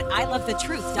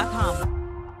ilovethetruth.com.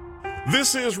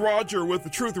 This is Roger with the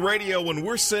Truth Radio, and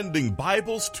we're sending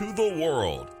Bibles to the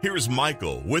world. Here's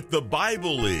Michael with the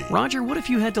Bible League. Roger, what if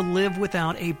you had to live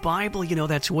without a Bible? You know,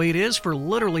 that's the way it is for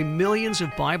literally millions of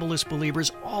Bibleless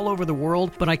believers all over the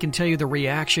world. But I can tell you the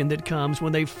reaction that comes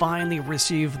when they finally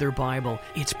receive their Bible.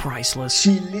 It's priceless.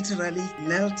 She literally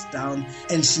knelt down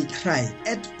and she cried.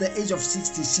 At the age of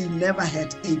 60, she never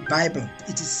had a Bible.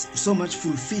 It is so much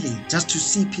fulfilling just to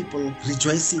see people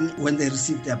rejoicing when they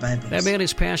receive their Bibles. That man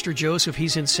is Pastor Joseph.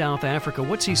 He's in South Africa.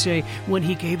 What's he say when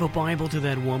he gave a Bible to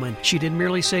that woman? She didn't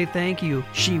merely say thank you.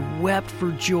 She wept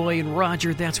for joy. And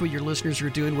Roger, that's what your listeners are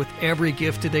doing with every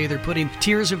gift today. They're putting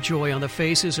tears of joy on the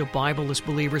faces of Bibleless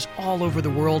believers all over the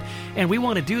world. And we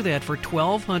want to do that for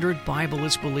 1,200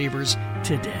 Bibleless believers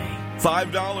today.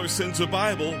 $5 sends a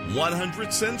Bible,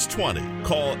 100 cents 20.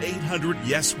 Call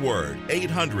 800-YES-WORD,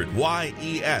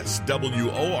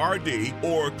 800-YES-WORD,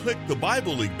 or click the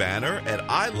Bible League banner at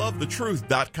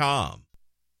ilovethetruth.com.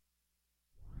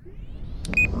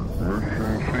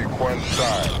 Mission sequence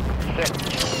time.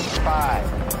 6,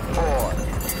 5, 4,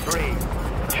 3,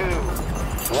 2,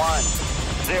 1,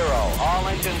 0. All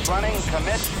engines running.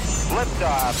 Commit.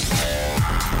 Liftoff.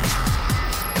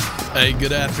 Hey,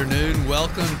 good afternoon.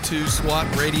 Welcome to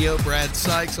SWAT Radio. Brad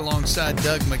Sykes alongside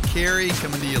Doug McCary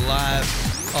coming to you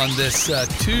live on this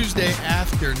Tuesday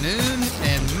afternoon.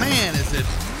 And man, is it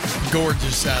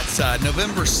gorgeous outside.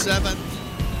 November 7th.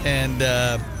 And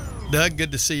Doug,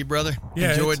 good to see you, brother.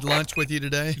 Yeah, enjoyed lunch with you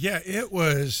today. Yeah, it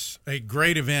was a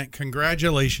great event.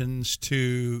 Congratulations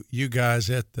to you guys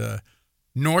at the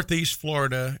Northeast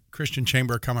Florida Christian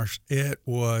Chamber of Commerce. It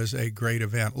was a great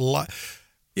event.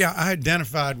 Yeah, I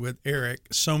identified with Eric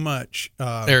so much.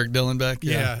 Eric Dillenbeck?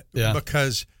 Yeah,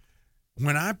 because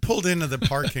when I pulled into the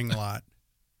parking lot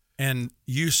and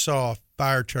you saw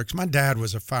fire trucks, my dad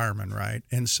was a fireman, right?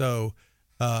 And so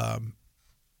I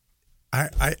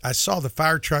saw the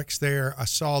fire trucks there. I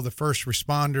saw the first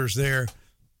responders there,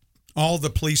 all the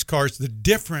police cars, the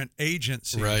different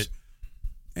agencies. Right.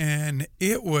 And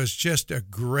it was just a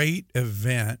great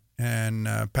event. And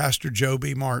Pastor Joe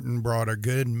B. Martin brought a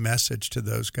good message to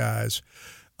those guys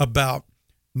about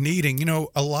needing, you know,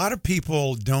 a lot of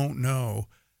people don't know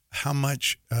how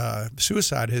much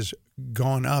suicide has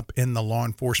gone up in the law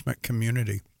enforcement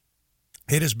community.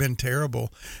 It has been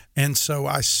terrible. And so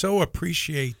I so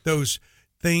appreciate those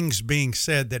things being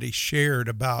said that he shared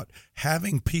about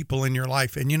having people in your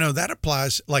life. And, you know, that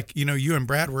applies, like, you know, you and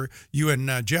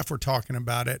Jeff were talking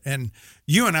about it. And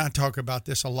you and I talk about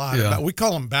this a lot. Yeah. We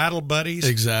call them battle buddies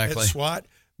Exactly. at SWAT.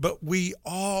 But we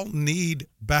all need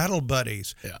battle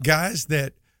buddies, Yeah. guys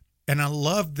that, and I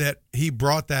love that he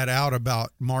brought that out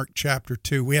about Mark chapter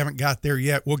 2. We haven't got there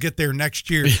yet. We'll get there next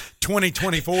year,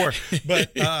 2024.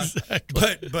 But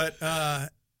Exactly. but the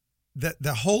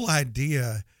whole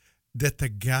idea that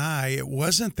it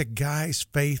wasn't the guy's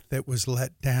faith that was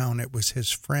let down. It was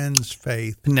his friend's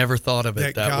faith. Never thought of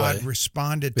it that God way.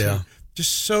 responded to. Yeah.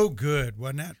 Just so good,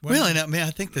 wasn't that? Well, I mean,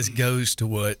 I think this goes to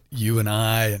what you and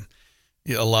I and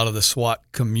a lot of the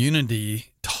SWAT community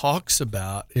talks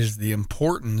about is the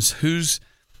importance. Who's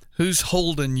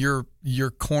holding your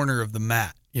corner of the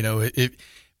mat? You know,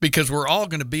 because we're all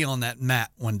going to be on that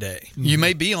mat one day. Mm-hmm. You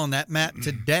may be on that mat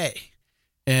today.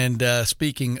 And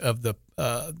speaking of the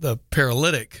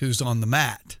paralytic who's on the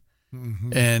mat,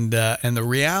 mm-hmm. and the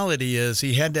reality is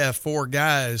he had to have 4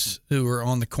 guys who were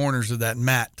on the corners of that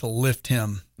mat to lift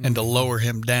him mm-hmm. and to lower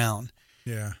him down.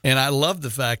 Yeah. And I love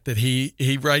the fact that he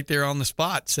right there on the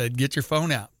spot said, "Get your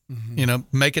phone out, mm-hmm. you know,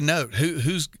 make a note.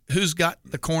 Who's got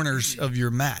the corners of your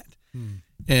mat?" Mm.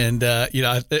 And you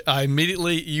know, I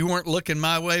immediately, you weren't looking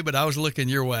my way, but I was looking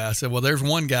your way. I said, "Well, there's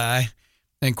one guy."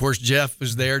 And of course, Jeff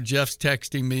was there. Jeff's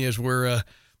texting me as we're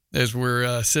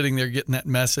sitting there getting that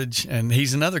message, and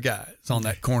he's another guy that's on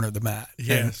that corner of the mat.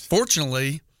 Yes. And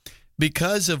fortunately,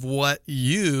 because of what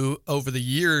you over the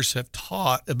years have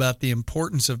taught about the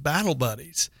importance of battle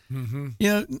buddies, mm-hmm.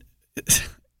 you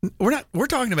know, we're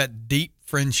talking about deep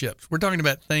friendships. We're talking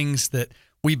about things that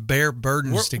we bear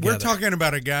burdens together. We're talking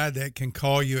about a guy that can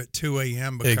call you at 2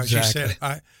 a.m. because Exactly. you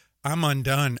said, I'm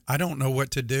undone. I don't know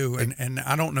what to do, and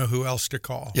I don't know who else to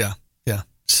call. Yeah.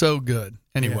 So good.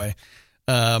 Anyway,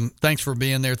 thanks for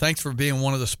being there. Thanks for being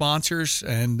one of the sponsors.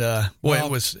 And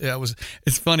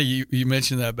it's funny you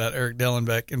mentioned that about Eric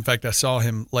Dillenbeck. In fact, I saw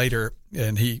him later,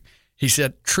 and he He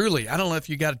said, truly, I don't know if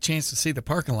you got a chance to see the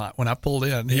parking lot when I pulled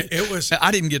in.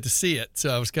 I didn't get to see it, so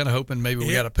I was kind of hoping maybe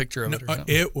we got a picture of it or something.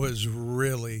 It was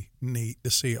really neat to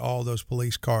see all those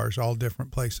police cars, all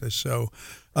different places. So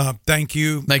thank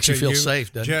you. Makes you feel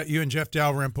safe, doesn't it? You and Jeff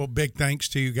Dalrymple, big thanks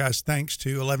to you guys. Thanks to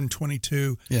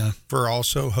 1122 for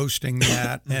also hosting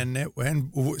that,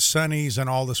 and Sonny's and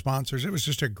all the sponsors. It was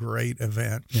just a great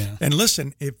event. Yeah. And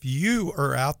listen, if you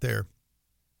are out there,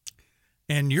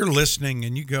 and you're listening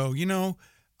and you go,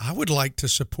 I would like to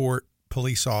support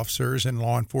police officers and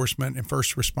law enforcement and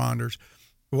first responders.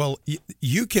 Well,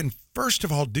 you can, first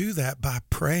of all, do that by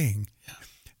praying.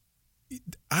 Yeah.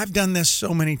 I've done this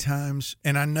so many times,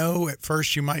 and I know at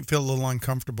first you might feel a little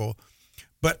uncomfortable,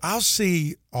 but I'll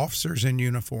see officers in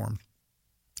uniform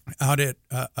out at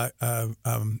a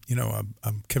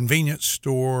convenience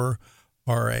store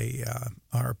or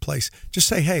a place. Just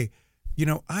say, hey,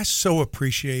 I so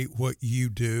appreciate what you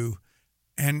do,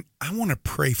 and I want to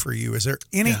pray for you. Is there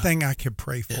anything I could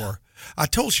pray for? Yeah. I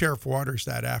told Sheriff Waters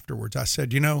that afterwards. I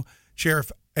said,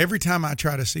 Sheriff, every time I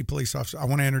try to see police officers, I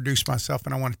want to introduce myself,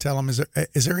 and I want to tell them,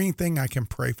 is there anything I can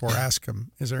pray for? Ask them,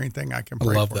 is there anything I can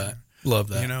pray for? Love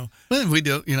that. Well, we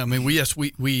do.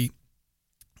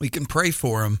 We can pray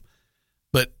for them,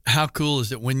 but how cool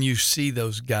is it when you see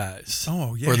those guys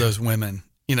or those women,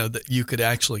 that you could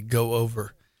actually go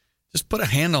over. Just put a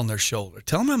hand on their shoulder.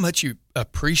 Tell them how much you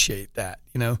appreciate that,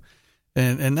 and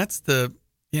that's that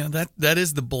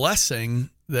is the blessing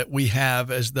that we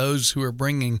have as those who are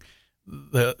bringing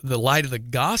the light of the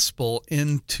gospel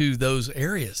into those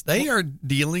areas. They are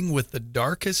dealing with the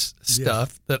darkest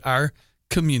stuff that our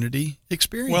community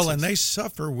experiences. Well, and they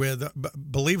suffer with,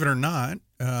 believe it or not,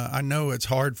 I know it's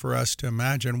hard for us to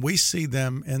imagine. We see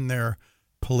them in their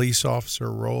police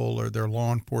officer role or their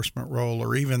law enforcement role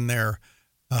or even their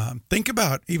think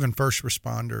about even first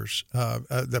responders,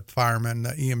 the firemen,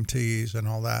 the EMTs, and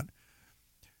all that.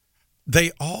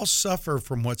 They all suffer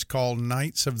from what's called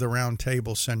Knights of the Round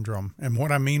Table syndrome. And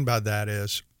what I mean by that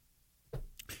is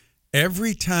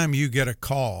every time you get a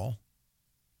call,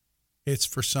 it's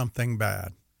for something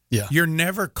bad. Yeah. You're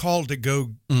never called to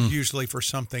go usually for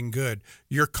something good.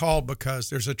 You're called because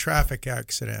there's a traffic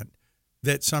accident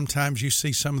that sometimes you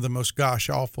see some of the most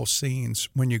gosh-awful scenes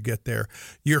when you get there.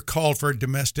 You're called for a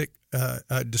domestic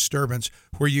disturbance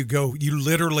where you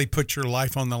literally put your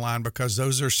life on the line because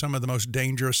those are some of the most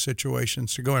dangerous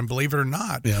situations to go in, believe it or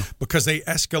not, because they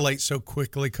escalate so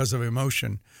quickly because of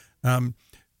emotion.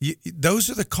 Those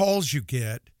are the calls you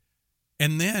get,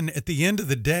 and then at the end of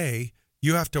the day,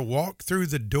 you have to walk through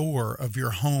the door of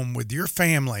your home with your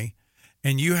family,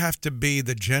 and you have to be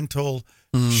the gentle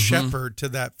shepherd to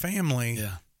that family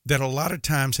that a lot of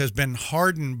times has been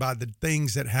hardened by the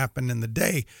things that happen in the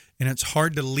day, and it's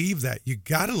hard to leave that. You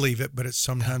got to leave it, but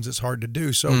sometimes it's hard to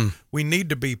do. So we need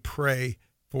to pray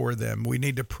for them. We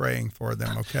need to praying for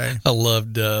them. Okay. I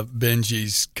loved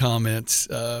Benji's comments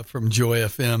from Joy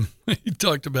FM. He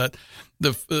talked about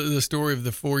the story of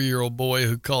the 4-year-old boy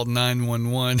who called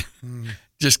 911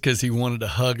 just because he wanted to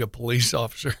hug a police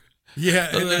officer.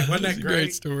 Yeah, wasn't that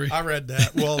great story? I read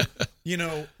that. Well,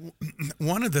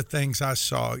 one of the things I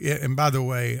saw, and by the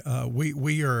way,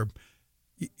 we are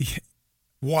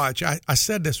watch. I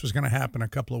said this was going to happen a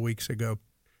couple of weeks ago.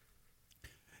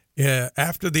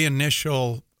 After the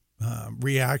initial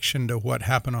reaction to what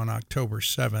happened on October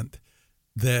 7th,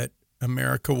 that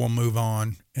America will move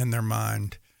on in their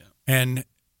mind, and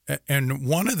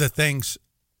one of the things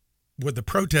with the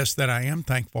protests that I am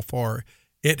thankful for,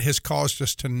 it has caused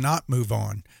us to not move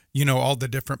on, all the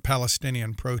different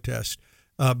Palestinian protests.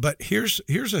 But here's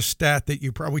a stat that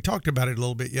we talked about it a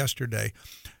little bit yesterday.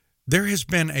 There has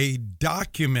been a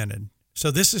documented,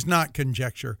 so this is not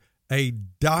conjecture, a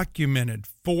documented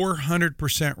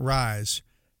 400% rise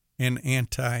in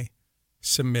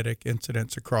anti-Semitic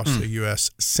incidents across the U.S.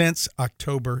 since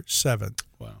October 7th.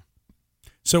 Wow.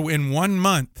 So in 1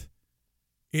 month,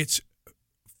 it's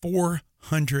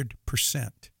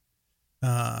 400%.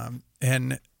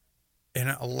 And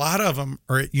a lot of them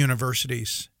are at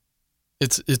universities.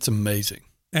 It's amazing.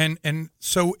 And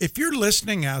so if you're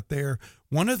listening out there,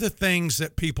 one of the things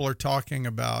that people are talking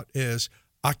about is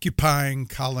occupying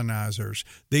colonizers.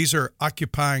 These are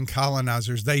occupying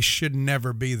colonizers. They should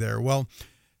never be there. Well,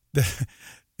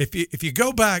 if you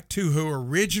go back to who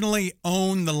originally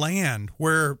owned the land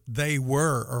where they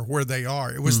were or where they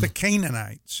are, it was the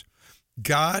Canaanites.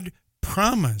 God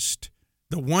promised,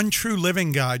 the one true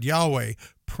living God, Yahweh,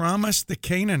 promised the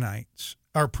Canaanites,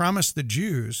 or promised the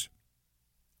Jews,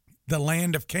 the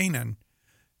land of Canaan.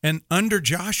 And under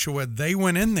Joshua, they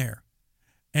went in there.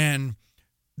 And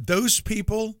those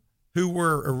people who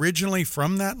were originally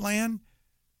from that land,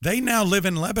 They now live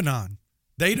in Lebanon.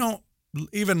 They don't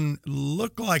even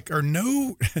look like or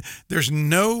know. There's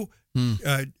no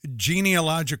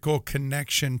genealogical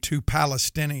connection to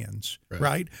Palestinians,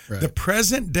 right? The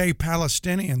present day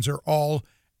Palestinians are all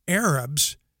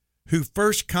Arabs who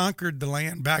first conquered the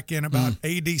land back in about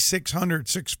AD 600,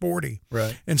 640.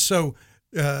 Right. And so,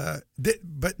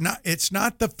 it's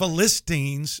not the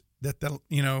Philistines that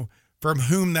from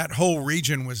whom that whole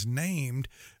region was named.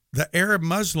 The Arab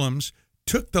Muslims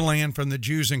took the land from the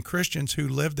Jews and Christians who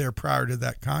lived there prior to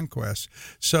that conquest.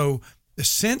 So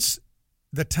since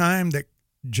the time that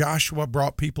Joshua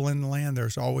brought people in the land,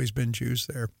 there's always been Jews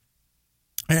there.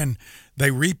 And they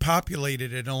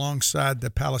repopulated it alongside the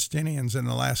Palestinians in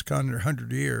the last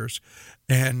 100 years.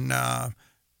 And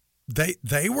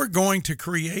they were going to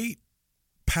create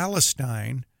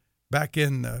Palestine back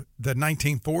in the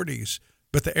 1940s,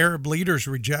 but the Arab leaders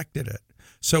rejected it.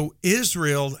 So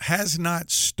Israel has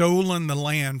not stolen the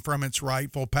land from its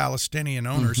rightful Palestinian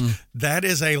owners. Mm-hmm. That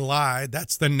is a lie.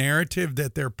 That's the narrative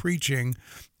that they're preaching.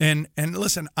 And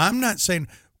listen, I'm not saying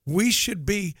we should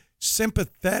be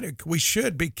sympathetic. We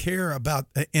should care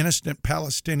about the innocent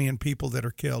Palestinian people that are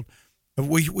killed.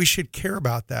 We should care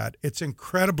about that. It's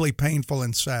incredibly painful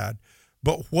and sad.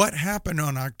 But what happened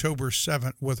on October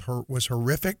 7th was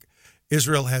horrific.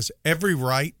 Israel has every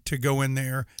right to go in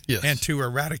there and to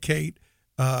eradicate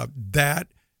that,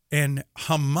 and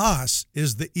Hamas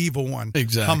is the evil one.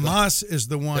 Exactly. Hamas is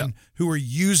the one who are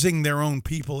using their own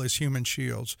people as human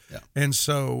shields. Yeah. And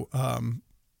so,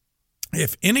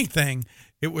 if anything,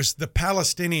 it was the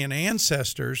Palestinian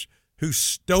ancestors who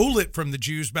stole it from the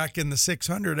Jews back in the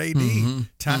 600 AD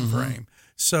time frame.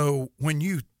 So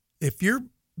if you're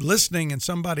listening and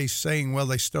somebody's saying, well,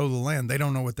 they stole the land, they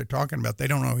don't know what they're talking about. They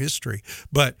don't know history.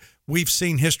 But we've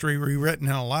seen history rewritten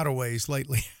in a lot of ways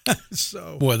lately.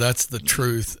 So, boy, that's the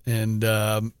truth. And,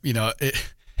 I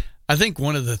think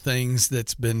one of the things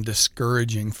that's been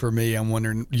discouraging for me, I'm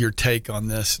wondering your take on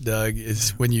this, Doug,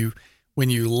 is when you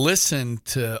listen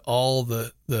to all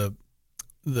the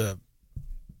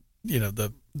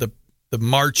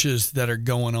marches that are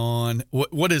going on,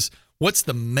 what's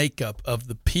the makeup of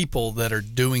the people that are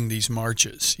doing these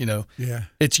marches?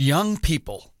 It's young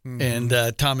people. Mm-hmm.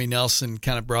 And Tommy Nelson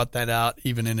kind of brought that out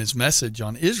even in his message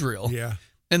on Israel. Yeah.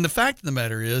 And the fact of the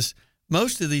matter is,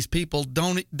 most of these people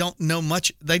don't know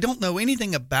much. They don't know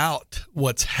anything about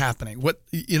what's happening.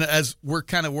 As we're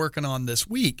kind of working on this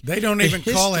week, they don't even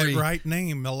call it right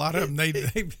name. A lot of them they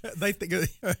think.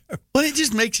 Well, it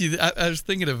just makes you. I was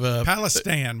thinking of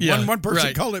Palestine. One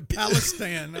person called it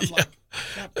Palestine. I'm like,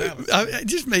 not Palestine. It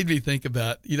just made me think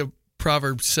about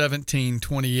Proverbs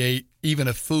 17:28. Even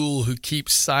a fool who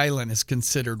keeps silent is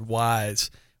considered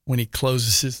wise. When he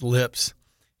closes his lips,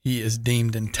 he is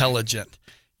deemed intelligent.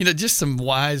 Just some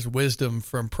wise wisdom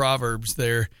from Proverbs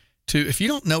there, too. If you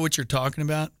don't know what you're talking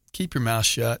about, keep your mouth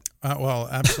shut. Well,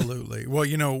 absolutely. Well,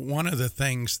 one of the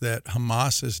things that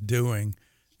Hamas is doing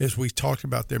is we talked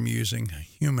about them using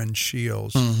human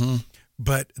shields. Mm-hmm.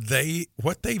 But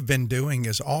what they've been doing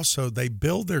is also they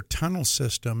build their tunnel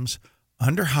systems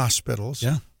under hospitals,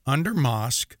 under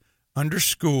mosque, under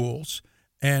schools.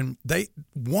 And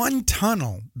one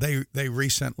tunnel they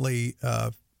recently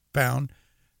found,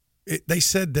 they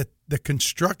said that the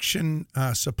construction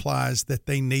supplies that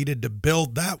they needed to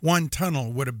build that one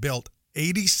tunnel would have built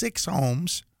 86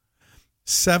 homes,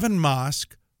 7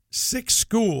 mosques, 6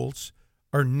 schools,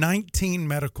 or 19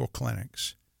 medical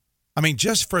clinics. I mean,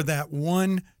 just for that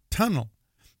one tunnel.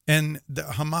 And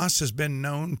Hamas has been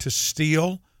known to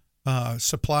steal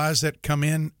supplies that come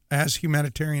in as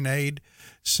humanitarian aid.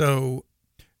 So,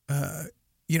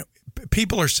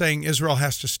 people are saying Israel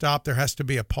has to stop. There has to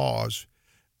be a pause.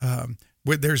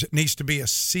 There needs to be a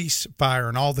ceasefire,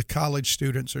 and all the college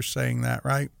students are saying that,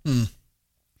 right? Mm.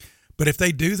 But if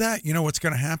they do that, what's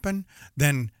going to happen?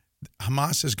 Then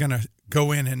Hamas is going to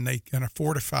go in and they're going to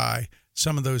fortify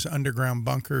some of those underground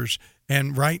bunkers.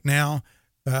 And right now,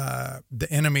 the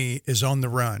enemy is on the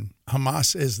run.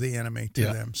 Hamas is the enemy to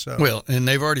them. So and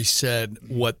they've already said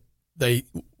what they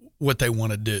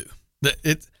want to do.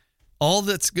 All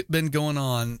that's been going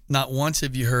on. Not once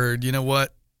have you heard,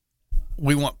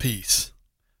 we want peace.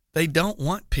 They don't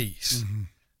want peace.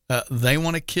 Mm-hmm. They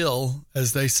want to kill,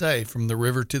 as they say, from the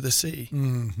river to the sea.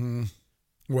 Mm-hmm.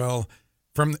 Well,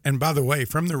 and by the way,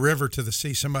 from the river to the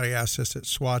sea, somebody asked us at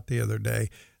SWAT the other day,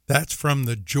 that's from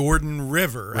the Jordan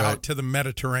River out to the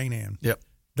Mediterranean. Yep.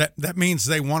 That means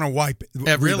they want to wipe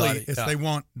everybody.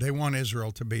 Really, they want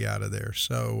Israel to be out of there.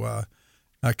 So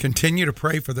continue to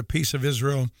pray for the peace of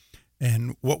Israel.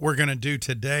 And what we're going to do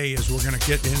today is we're going to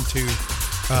get into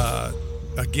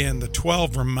again, the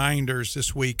 12 reminders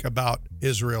this week about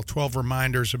Israel, 12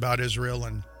 reminders about Israel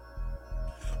and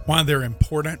why they're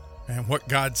important and what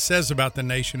God says about the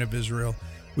nation of Israel.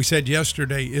 We said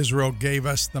yesterday Israel gave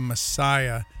us the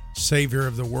Messiah, Savior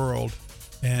of the world,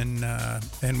 and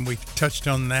we touched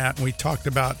on that. And we talked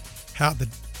about how the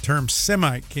term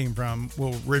Semite came from.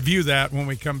 We'll review that when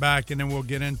we come back, and then we'll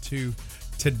get into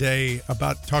today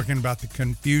about talking about the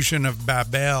confusion of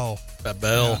Babel.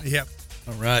 Yep.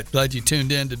 All right. Glad you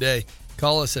tuned in today.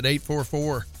 Call us at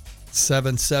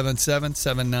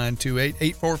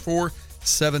 844-777-7928,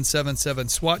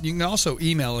 844-777-SWAT. You can also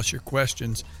email us your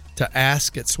questions to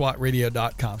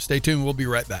ask@swatradio.com. Stay tuned. We'll be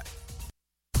right back.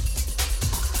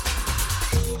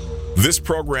 This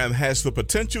program has the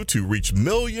potential to reach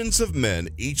millions of men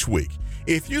each week.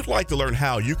 If you'd like to learn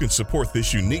how you can support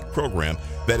this unique program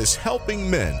that is helping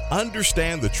men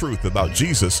understand the truth about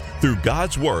Jesus through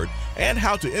God's Word and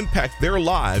how to impact their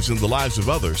lives and the lives of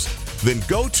others, then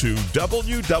go to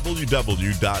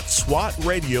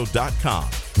www.swatradio.com.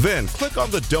 Then click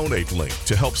on the donate link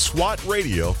to help SWAT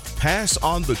Radio pass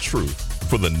on the truth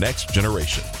for the next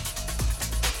generation.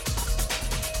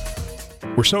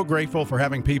 We're so grateful for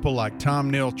having people like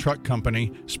Tom Neal Truck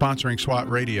Company sponsoring SWAT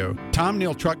Radio. Tom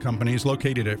Neal Truck Company is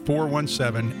located at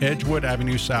 417 Edgewood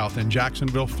Avenue South in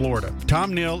Jacksonville, Florida.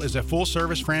 Tom Neal is a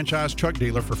full-service franchise truck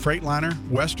dealer for Freightliner,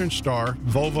 Western Star,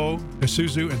 Volvo,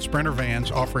 Isuzu, and Sprinter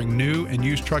vans, offering new and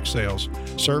used truck sales,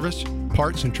 service,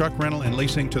 parts, and truck rental and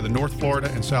leasing to the North Florida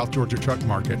and South Georgia truck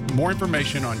market. More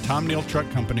information on Tom Neal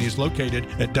Truck Company is located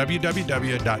at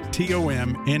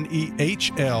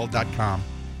www.tomnehl.com.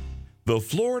 The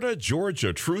Florida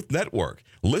Georgia Truth Network.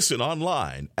 Listen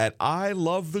online at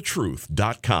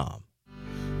ilovethetruth.com.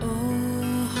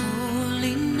 Oh,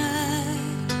 holy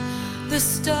night, the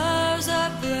stars are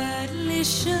brightly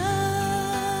shining.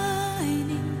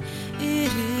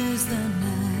 It is the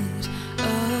night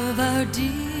of our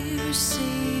dear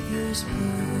Savior's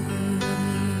birth.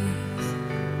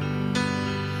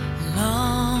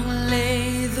 Long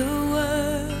lay the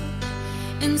world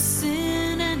in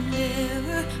sin and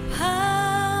error,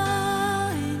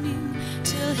 pining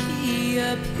till he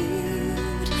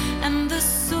appeared and the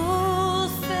soul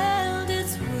felt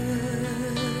its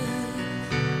worth.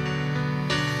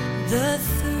 The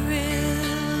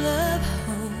thrill of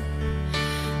hope,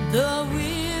 the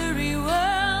weary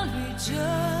world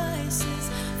rejoices,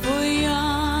 for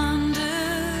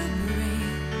yonder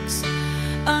breaks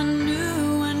a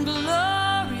new and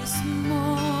glorious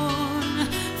morn.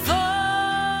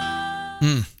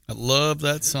 I love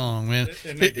that song, man.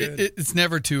 It's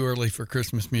never too early for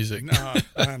Christmas music. No,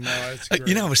 I know. It's great.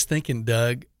 You know, I was thinking,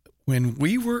 Doug, when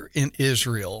we were in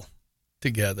Israel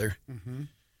together,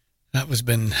 has it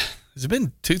been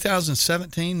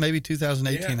 2017, maybe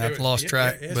 2018? I've lost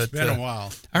track. It's been a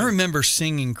while. I remember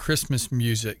singing Christmas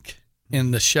music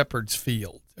in the shepherd's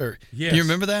field. Yes. Do you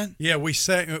remember that? Yeah, we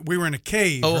were in a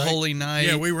cave. Oh, right? Holy Night.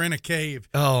 Yeah, we were in a cave.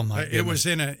 Oh my goodness. It was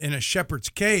in a shepherd's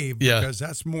cave, because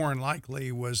that's more than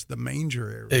likely was the manger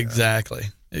area. Exactly.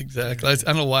 I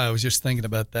don't know why I was just thinking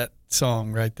about that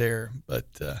song right there, but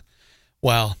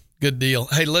wow, good deal.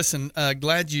 Hey, listen,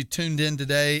 glad you tuned in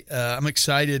today. I'm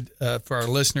excited for our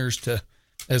listeners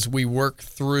as we work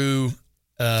through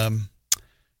kind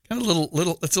of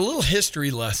little. It's a little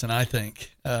history lesson, I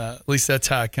think. At least that's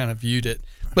how I kind of viewed it.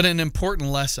 But an important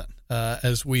lesson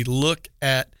as we look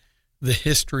at the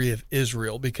history of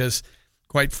Israel, because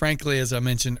quite frankly, as I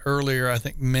mentioned earlier, I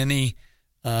think many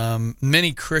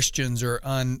Christians are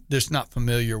just not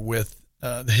familiar with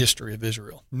the history of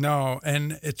Israel. No,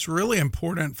 and it's really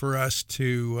important for us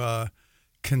to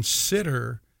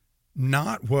consider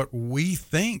not what we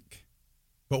think,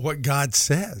 but what God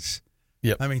says.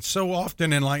 Yep. I mean, so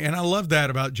often and I love that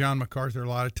about John MacArthur. A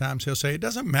lot of times he'll say, it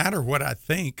doesn't matter what I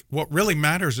think. What really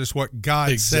matters is what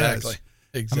God says.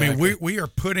 Exactly. I mean, we are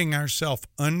putting ourselves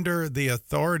under the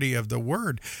authority of the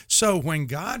Word. So when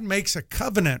God makes a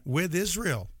covenant with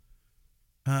Israel,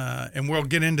 and we'll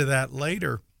get into that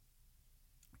later,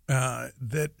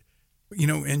 that, you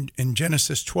know, in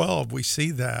Genesis 12, we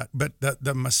see that. But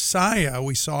the Messiah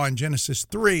we saw in Genesis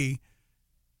 3,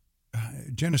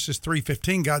 Genesis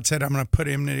 3:15, God said, I'm going to put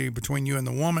enmity between you and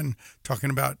the woman, talking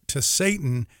about to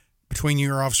Satan, between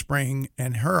your offspring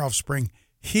and her offspring.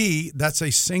 He, that's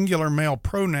a singular male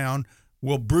pronoun,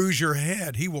 will bruise your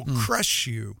head. He will crush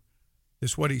you,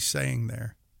 is what he's saying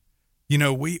there. You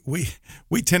know, we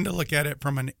tend to look at it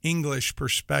from an English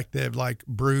perspective, like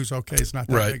bruise, okay, it's not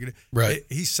that big. Right.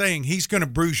 He's saying he's going to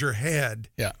bruise your head.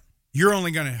 Yeah. You're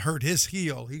only going to hurt his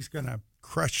heel. He's going to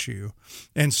crush you.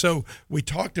 And so we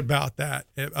talked about that,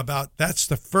 about that's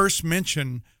the first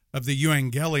mention of the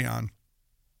euangelion,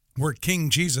 where King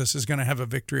Jesus is going to have a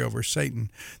victory over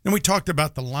Satan. Then we talked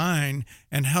about the line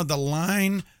and how the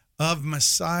line of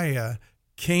Messiah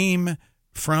came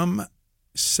from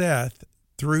Seth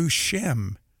through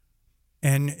Shem.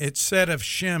 And it said of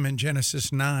Shem in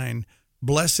Genesis 9,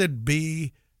 blessed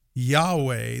be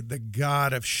Yahweh, the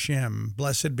God of Shem.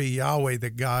 Blessed be Yahweh, the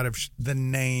God of the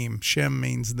name. Shem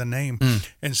means the name.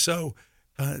 And so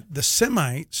the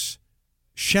Shemites,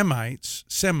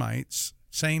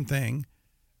 same thing.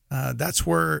 That's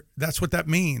what that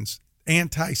means.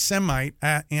 Anti-Semite,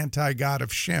 anti-God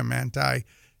of Shem,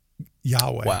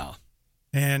 anti-Yahweh. Wow.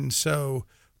 And so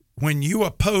when you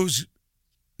oppose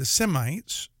the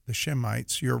Shemites,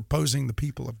 you're opposing the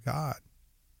people of God.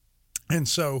 And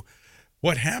so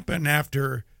what happened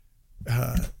after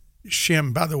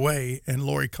Shem, by the way, and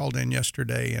Lori called in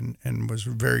yesterday and was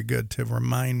very good to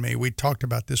remind me, we talked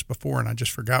about this before and I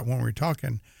just forgot when we were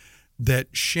talking, that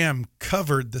Shem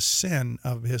covered the sin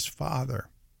of his father's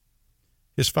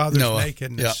Noah.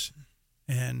 Nakedness.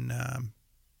 Yep.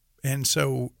 And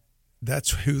so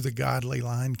that's who the godly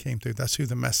line came through. That's who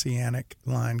the messianic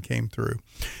line came through.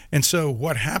 And so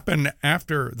what happened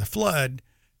after the flood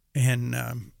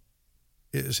and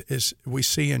is we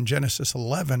see in Genesis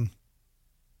 11,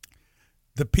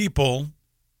 the people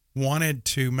wanted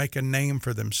to make a name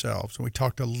for themselves. And we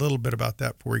talked a little bit about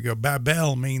that before we go.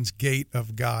 Babel means gate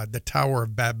of God. The Tower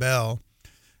of Babel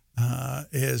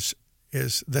is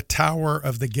the tower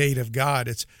of the gate of God.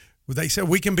 They said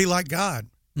we can be like God.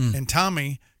 And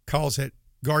Tommy calls it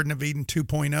Garden of Eden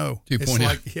 2.0. It's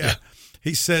like, yeah.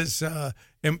 He says,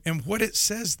 and what it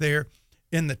says there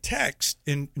in the text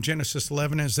in Genesis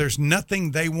 11 is there's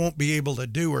nothing they won't be able to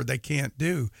do or they can't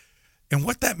do. And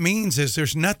what that means is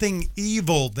there's nothing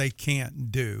evil they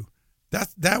can't do.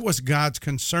 That was God's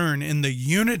concern in the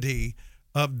unity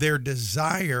of their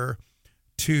desire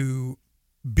to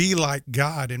be like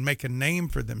God and make a name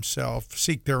for themselves,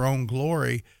 seek their own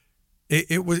glory.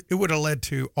 It would have led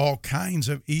to all kinds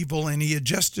of evil, and he had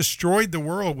just destroyed the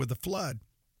world with the flood.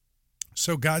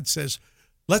 So God says,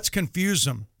 let's confuse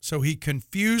them. So he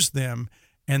confused them,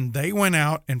 and they went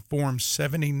out and formed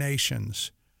 70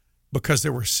 nations because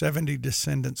there were 70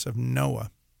 descendants of Noah.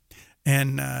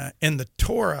 And in the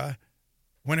Torah,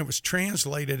 when it was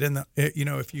translated in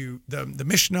the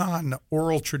Mishnah and the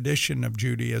oral tradition of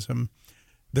Judaism,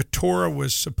 the Torah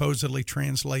was supposedly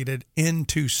translated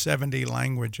into 70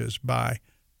 languages by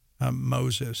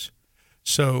Moses.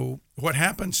 So what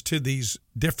happens to these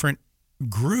different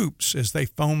groups is they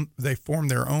form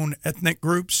their own ethnic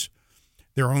groups,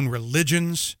 their own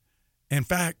religions. In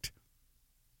fact,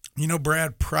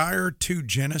 Brad, prior to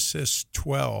Genesis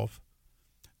 12,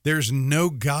 there's no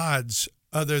gods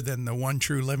other than the one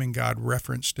true living God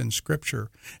referenced in Scripture.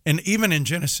 And even in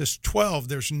Genesis 12,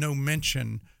 there's no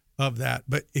mention of that.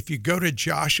 But if you go to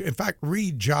Joshua, in fact,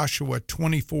 read Joshua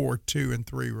 24, 2 and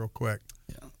 3 real quick.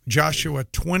 Yeah. Joshua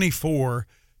 24,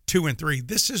 2 and 3.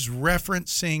 This is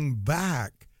referencing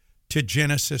back to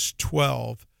Genesis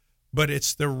 12, but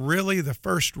it's really the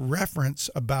first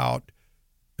reference about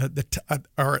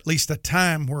or at least a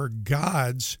time where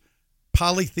gods,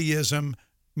 polytheism,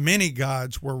 many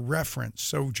gods were referenced.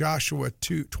 So Joshua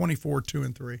 24, 2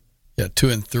 and 3. Yeah, 2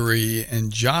 and 3.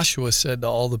 And Joshua said to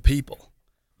all the people,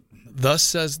 thus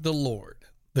says the Lord,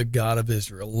 the God of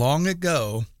Israel, long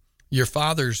ago your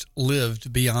fathers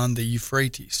lived beyond the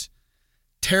Euphrates,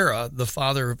 Terah, the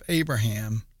father of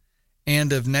Abraham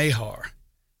and of Nahor,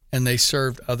 and they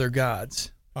served other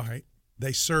gods. All right.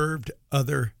 They served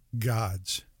other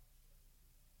gods.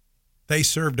 They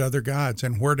served other gods.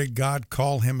 And where did God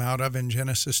call him out of in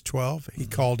Genesis 12? He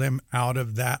called him out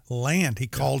of that land. He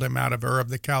called him out of Ur of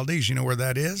the Chaldees. You know where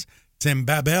that is? It's in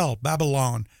Babylon.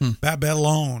 Babylon.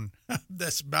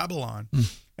 That's Babylon.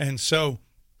 And so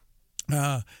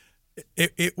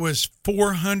it was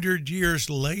 400 years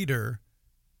later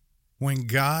when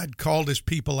God called his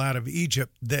people out of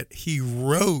Egypt that he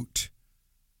wrote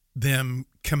them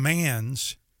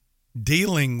commands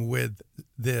dealing with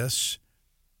this,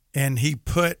 and he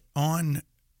put on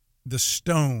the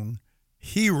stone,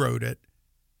 he wrote it,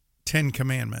 10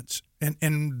 Commandments.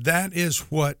 And that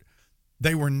is what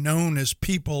they were known as,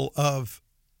 people of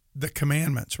the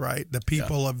commandments, right? The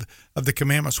people of the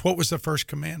commandments. What was the first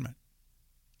commandment?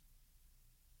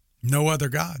 No other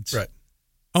gods. Right.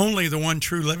 Only the one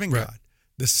true living God.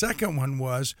 The second one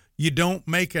was, you don't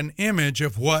make an image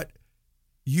of what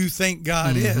you think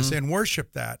God is and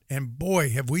worship that. And boy,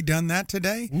 have we done that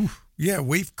today? Oof. Yeah,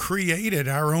 we've created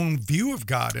our own view of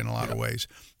God in a lot of ways.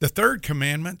 The third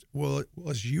commandment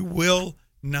was you will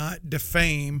not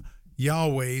defame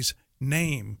Yahweh's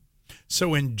name.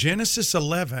 So in Genesis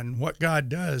 11, what God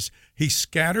does, he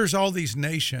scatters all these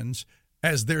nations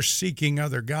as they're seeking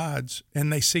other gods,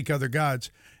 and they seek other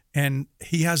gods. And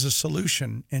he has a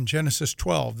solution in Genesis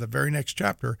 12, the very next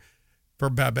chapter, for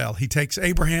Babel. He takes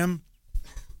Abraham.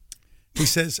 He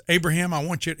says, Abraham, I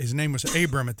want you, his name was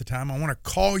Abram at the time, I want to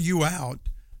call you out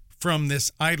from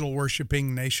this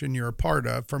idol-worshiping nation you're a part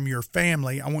of, from your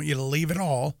family. I want you to leave it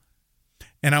all,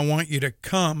 and I want you to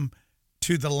come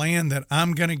to the land that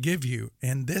I'm going to give you.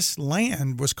 And this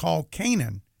land was called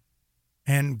Canaan.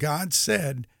 And God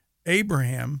said,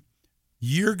 Abraham,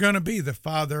 you're going to be the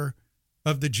father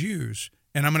of the Jews,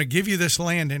 and I'm going to give you this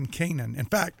land in Canaan. In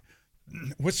fact,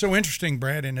 what's so interesting,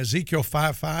 Brad, in Ezekiel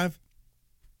 5:5,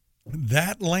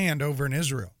 that land over in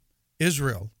Israel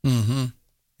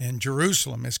and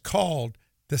Jerusalem is called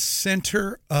the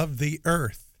center of the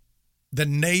earth, the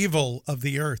navel of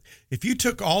the earth. If you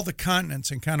took all the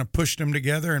continents and kind of pushed them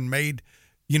together and made,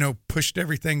 pushed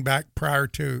everything back prior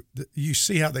to, you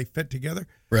see how they fit together?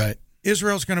 Right.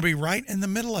 Israel's going to be right in the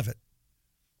middle of it.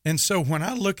 And so when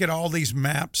I look at all these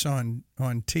maps on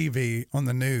TV, on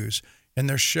the news, and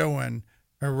they're showing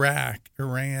Iraq,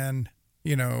 Iran,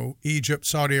 Egypt,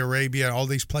 Saudi Arabia, all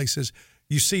these places,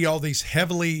 you see all these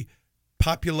heavily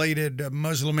populated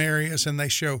Muslim areas, and they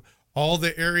show all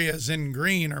the areas in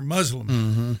green are Muslim.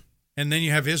 Mm-hmm. And then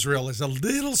you have Israel as a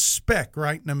little speck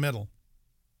right in the middle.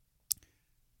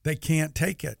 They can't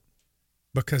take it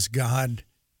because God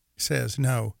says,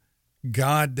 no,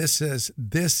 God, this is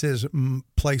a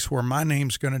place where my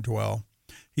name's going to dwell.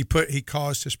 He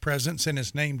caused his presence and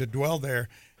his name to dwell there.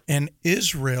 And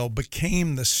Israel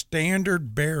became the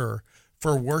standard bearer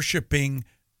for worshiping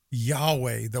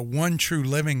Yahweh, the one true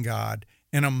living God,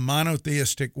 in a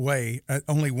monotheistic way.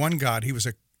 Only one God. He was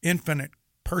an infinite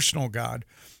personal God.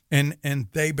 And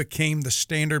they became the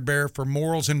standard bearer for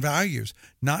morals and values,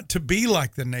 not to be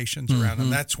like the nations around them.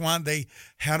 That's why they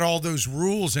had all those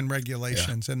rules and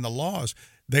regulations and the laws.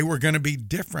 They were going to be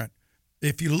different.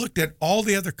 If you looked at all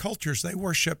the other cultures, they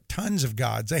worshiped tons of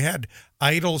gods. They had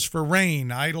idols for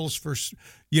rain, idols for,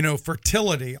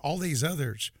 fertility, all these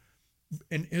others.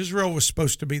 And Israel was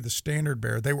supposed to be the standard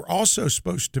bearer. They were also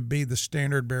supposed to be the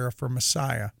standard bearer for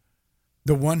Messiah,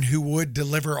 the one who would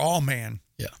deliver all man.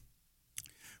 Yeah.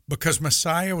 Because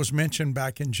Messiah was mentioned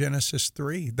back in Genesis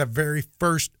 3, the very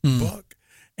first book.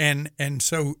 And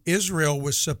so Israel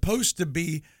was supposed to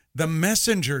be the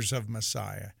messengers of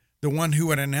Messiah, the one who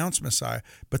would announce Messiah.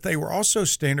 But they were also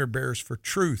standard bearers for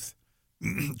truth,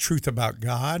 truth about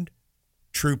God,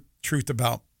 truth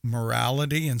about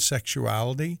morality and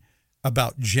sexuality,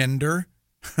 about gender.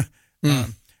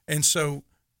 And so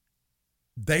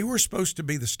they were supposed to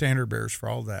be the standard bearers for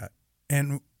all that.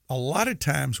 And a lot of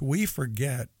times we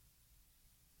forget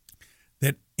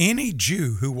that any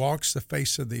Jew who walks the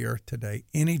face of the earth today,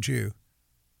 any Jew,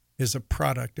 is a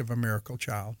product of a miracle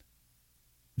child.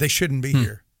 They shouldn't be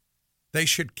here. They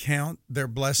should count their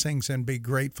blessings and be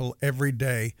grateful every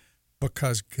day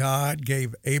because God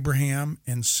gave Abraham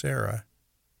and Sarah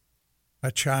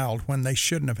a child when they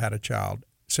shouldn't have had a child.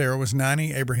 Sarah was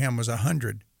 90, Abraham was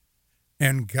 100.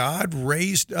 And God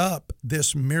raised up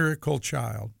this miracle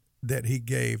child that he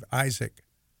gave Isaac,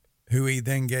 who he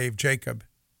then gave Jacob,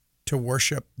 to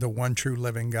worship the one true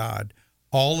living God.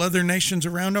 All other nations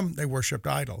around them, they worshiped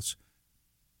idols.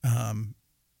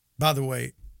 By the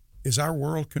way, is our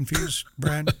world confused,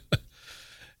 Brad?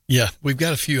 Yeah, we've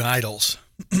got a few idols.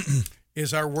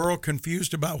 Is our world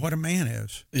confused about what a man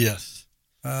is? Yes.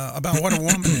 About what a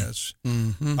woman is?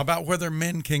 About whether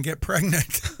men can get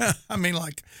pregnant? I mean,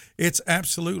 it's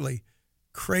absolutely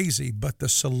crazy, but the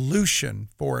solution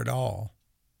for it all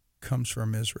comes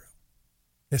from Israel.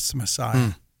 It's the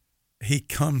Messiah. He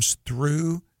comes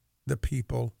through the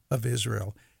people of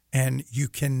Israel, and you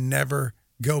can never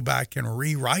go back and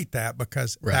rewrite that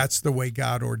because that's the way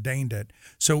God ordained it.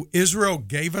 So Israel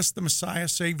gave us the Messiah,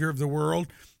 Savior of the world,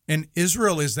 and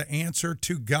Israel is the answer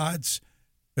to God's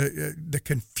the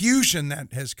confusion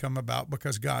that has come about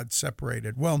because God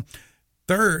separated. Well,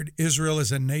 third, Israel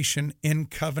is a nation in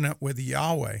covenant with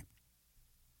Yahweh.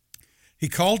 He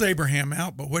called Abraham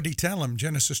out, but what did he tell him?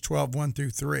 Genesis 12,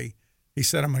 1-3. He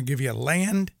said, I'm going to give you a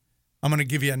land. I'm going to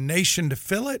give you a nation to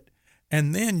fill it.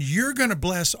 And then you're going to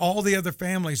bless all the other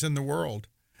families in the world.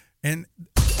 And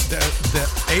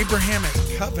the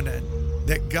Abrahamic covenant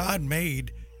that God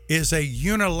made is a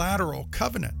unilateral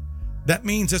covenant. That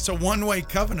means it's a one-way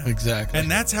covenant. Exactly.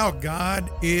 And that's how God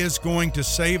is going to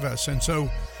save us. And so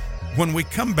when we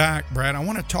come back, Brad, I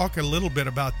want to talk a little bit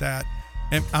about that.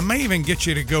 And I may even get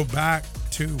you to go back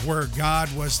to where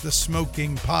God was the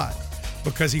smoking pot.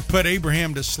 because he put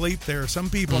Abraham to sleep there. Some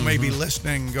people may be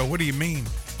listening and go, what do you mean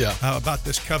about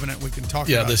this covenant? We can talk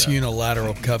about this that.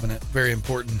 unilateral covenant. Very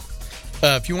important.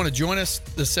 If you want to join us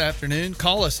this afternoon,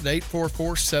 call us at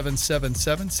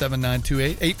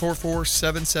 844-777-7928,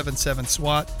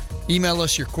 844-777-SWAT. Email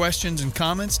us your questions and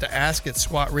comments to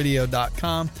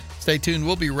ask@swatradio.com. Stay tuned.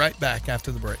 We'll be right back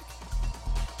after the break.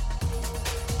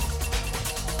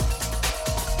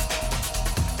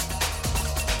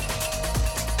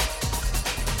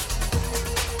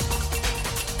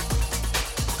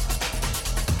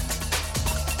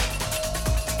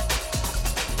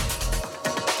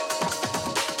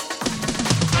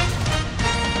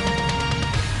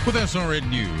 With SRN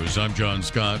News, I'm John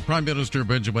Scott. Prime Minister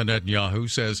Benjamin Netanyahu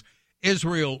says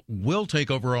Israel will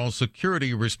take overall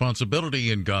security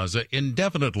responsibility in Gaza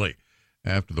indefinitely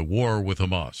after the war with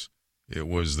Hamas. It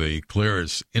was the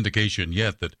clearest indication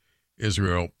yet that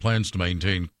Israel plans to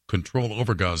maintain control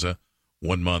over Gaza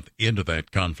 1 month into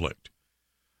that conflict.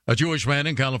 A Jewish man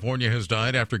in California has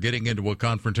died after getting into a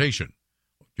confrontation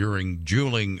during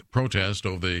dueling protest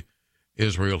over the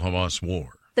Israel-Hamas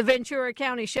war. The Ventura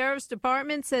County Sheriff's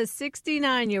Department says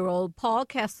 69-year-old Paul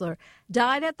Kessler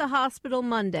died at the hospital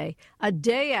Monday, a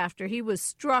day after he was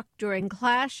struck during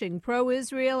clashing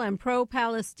pro-Israel and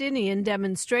pro-Palestinian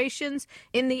demonstrations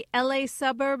in the L.A.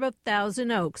 suburb of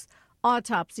Thousand Oaks.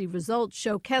 Autopsy results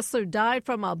show Kessler died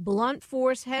from a blunt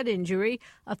force head injury.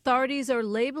 Authorities are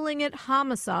labeling it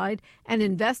homicide, and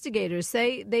investigators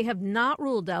say they have not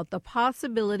ruled out the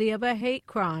possibility of a hate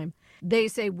crime. They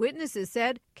say witnesses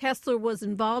said Kessler was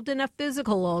involved in a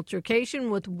physical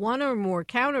altercation with one or more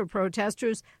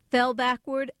counter-protesters, fell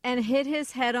backward, and hit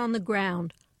his head on the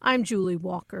ground. I'm Julie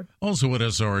Walker. Also at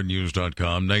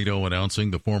SRNews.com, NATO announcing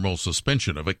the formal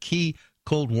suspension of a key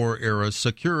Cold War-era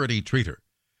security treaty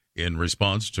in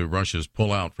response to Russia's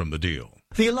pullout from the deal.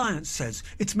 The alliance says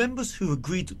its members who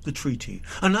agreed to the treaty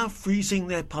are now freezing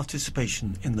their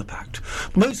participation in the pact.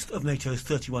 Most of NATO's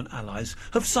 31 allies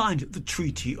have signed the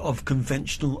Treaty of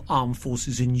Conventional Armed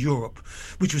Forces in Europe,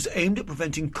 which was aimed at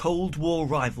preventing Cold War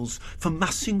rivals from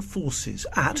massing forces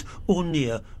at or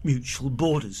near mutual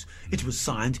borders. It was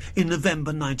signed in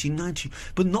November 1990,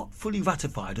 but not fully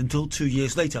ratified until 2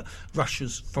 years later.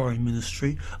 Russia's foreign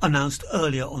ministry announced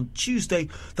earlier on Tuesday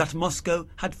that Moscow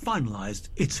had finalized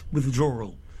its withdrawal.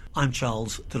 I'm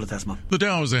Charles de la Desma. The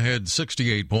Dow is ahead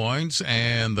 68 points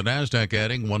and the Nasdaq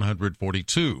adding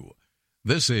 142.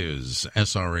 This is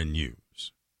SRN News.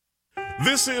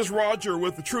 This is Roger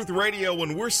with the Truth Radio,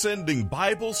 and we're sending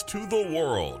Bibles to the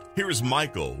world. Here's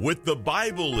Michael with the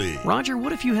Bible League. Roger,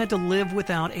 what if you had to live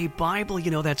without a Bible?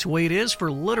 You know, that's the way it is for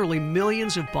literally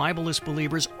millions of Bible-less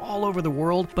believers all over the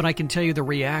world. But I can tell you the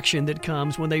reaction that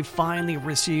comes when they finally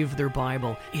receive their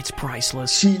Bible. It's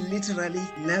priceless. She literally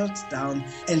knelt down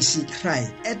and she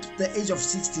cried. At the age of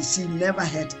 60, she never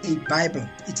had a Bible.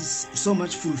 It is so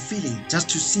much fulfilling just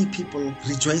to see people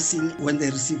rejoicing when they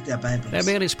receive their Bibles. That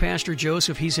man is Pastor Joseph.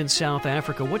 He's in South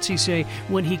Africa. What's he say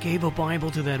when he gave a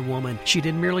Bible to that woman? She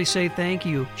didn't merely say thank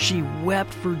you. She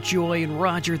wept for joy. And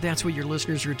Roger, that's what your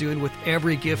listeners are doing with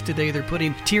every gift today. They're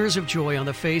putting tears of joy on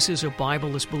the faces of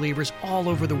Bible-less believers all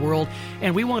over the world.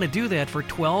 And we want to do that for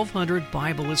 1,200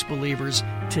 Bible-less believers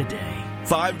today.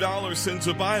 $5 sends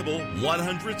a Bible,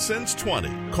 100 cents 20.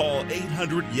 Call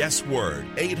 800-YES-WORD,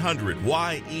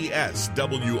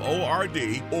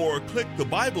 800-YES-WORD, or click the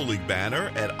Bible League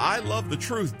banner at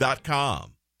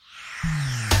ilovethetruth.com.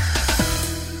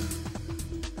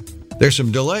 There's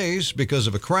some delays because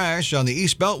of a crash on the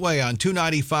East Beltway on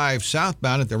 295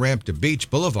 southbound at the ramp to Beach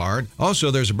Boulevard.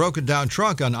 Also, there's a broken down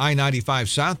truck on I-95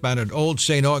 southbound at Old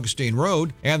St. Augustine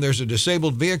Road. And there's a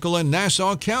disabled vehicle in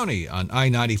Nassau County on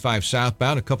I-95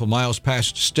 southbound a couple miles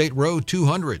past State Road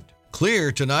 200.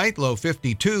 Clear tonight, low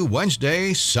 52.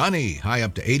 Wednesday, sunny, high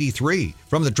up to 83.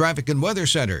 From the Traffic and Weather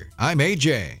Center, I'm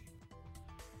AJ.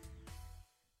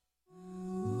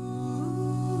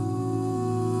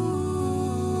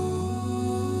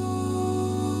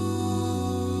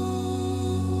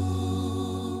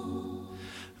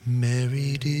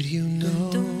 Mary, did you know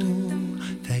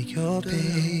that your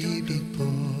baby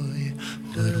boy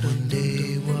would one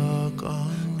day walk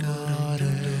on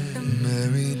water?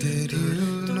 Mary, did you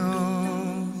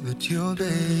know that your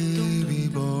baby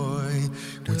boy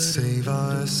would save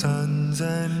our sons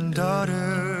and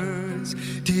daughters?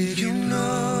 Did you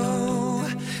know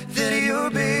that your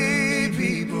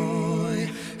baby boy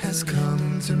has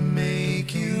come to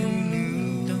make you new?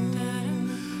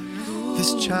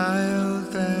 This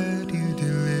child that you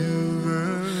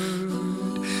delivered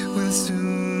will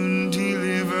soon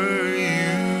deliver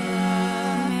you.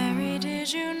 Mary,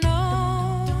 did you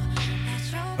know?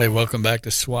 Hey, welcome back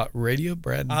to SWAT Radio.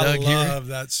 Brad and Doug here. I love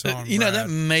that song. You know, Brad. that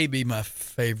may be my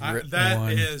favorite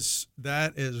one.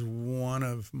 That is one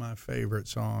of my favorite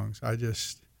songs.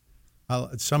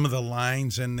 Some of the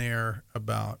lines in there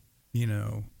about,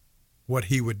 what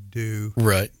he would do.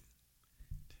 Right.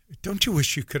 Don't you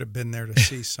wish you could have been there to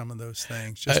see some of those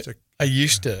things? I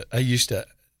used to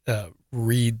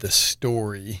read the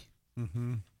story.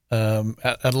 Mm-hmm.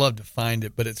 I'd love to find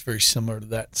it, but it's very similar to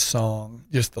that song,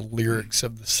 just the lyrics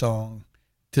of the song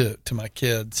to my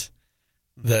kids,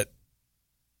 that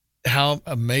how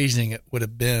amazing it would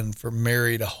have been for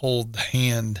Mary to hold the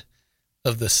hand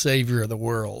of the Savior of the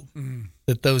world,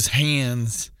 that those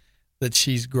hands that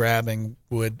she's grabbing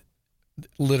would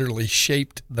literally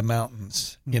shaped the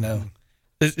mountains,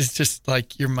 It's just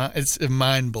like it's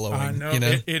mind blowing. I know,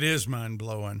 it is mind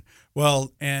blowing.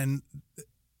 Well, and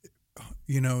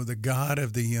the God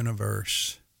of the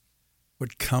universe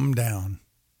would come down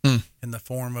in the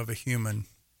form of a human.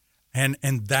 And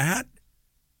that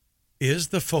is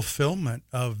the fulfillment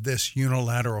of this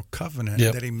unilateral covenant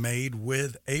that he made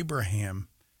with Abraham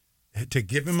to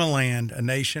give him a land, a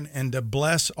nation, and to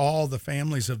bless all the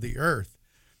families of the earth.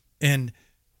 And,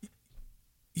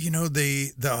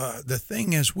 the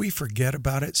thing is, we forget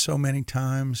about it so many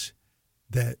times,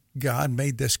 that God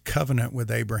made this covenant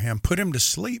with Abraham, put him to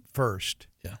sleep first.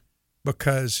 Yeah.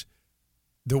 Because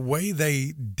the way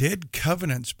they did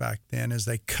covenants back then is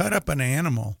they cut up an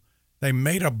animal, they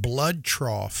made a blood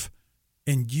trough,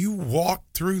 and you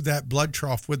walked through that blood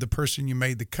trough with the person you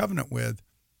made the covenant with.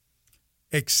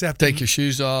 Except take your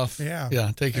shoes off. Yeah.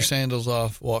 Yeah. Take your sandals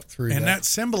off, walk through. And that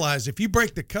symbolized, if you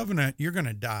break the covenant, you're going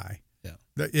to die. Yeah.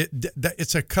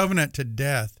 It's a covenant to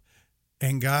death.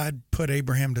 And God put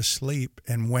Abraham to sleep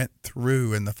and went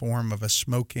through in the form of a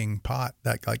smoking pot,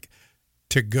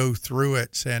 to go through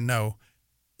it, saying, no,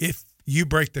 if you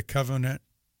break the covenant,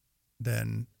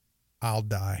 then I'll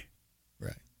die.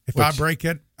 Right. If I break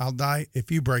it, I'll die.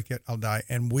 If you break it, I'll die.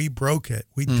 And we broke it.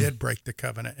 We did break the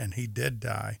covenant, and he did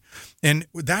die. And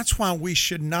that's why we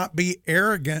should not be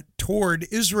arrogant toward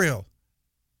Israel.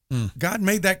 God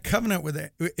made that covenant with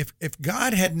it. If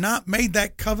God had not made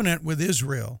that covenant with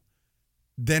Israel,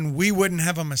 then we wouldn't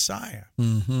have a Messiah.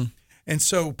 Mm-hmm. And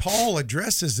so Paul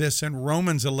addresses this in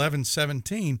Romans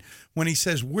 11:17 when he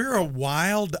says, we're a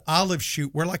wild olive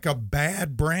shoot. We're like a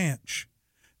bad branch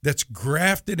that's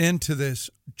grafted into this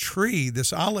tree,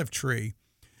 this olive tree.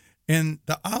 And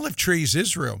the olive tree is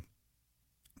Israel.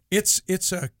 It's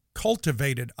a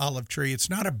cultivated olive tree. It's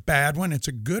not a bad one. It's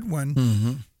a good one.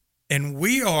 Mm-hmm. And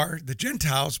we are, the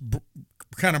Gentiles,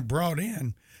 kind of brought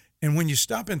in. And when you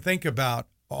stop and think about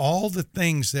all the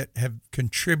things that have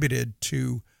contributed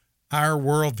to our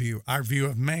worldview, our view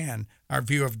of man, our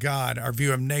view of God, our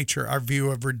view of nature, our view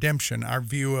of redemption, our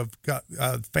view of God,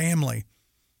 family,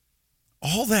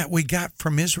 all that we got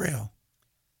from Israel.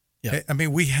 Yeah. I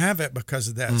mean, we have it because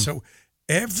of that. So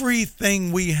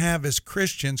everything we have as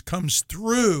Christians comes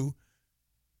through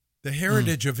the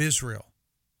heritage of Israel.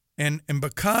 And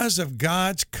because of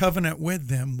God's covenant with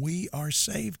them, we are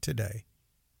saved today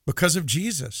because of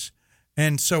Jesus.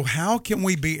 And so how can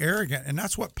we be arrogant? And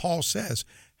that's what Paul says.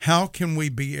 How can we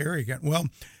be arrogant? Well,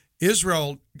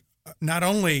 Israel not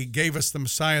only gave us the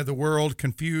Messiah of the world,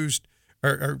 confused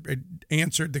or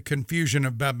answered the confusion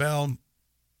of Babel,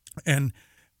 and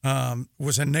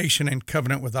was a nation in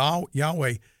covenant with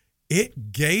Yahweh,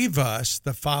 it gave us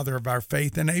the father of our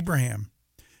faith in Abraham.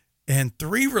 And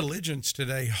 3 religions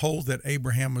today hold that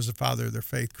Abraham was the father of their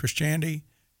faith: Christianity,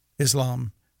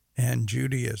 Islam, and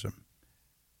Judaism.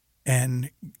 And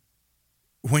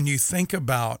when you think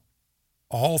about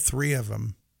all 3 of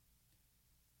them,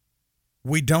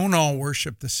 we don't all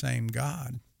worship the same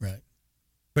God. Right.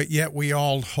 But yet we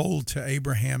all hold to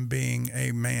Abraham being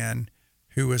a man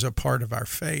who is a part of our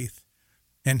faith.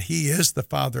 And he is the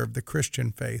father of the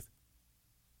Christian faith.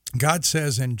 God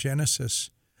says in Genesis,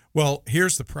 well,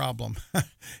 here's the problem.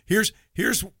 here's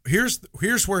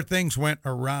where things went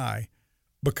awry.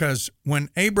 Because when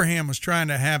Abraham was trying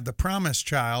to have the promised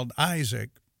child,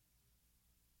 Isaac,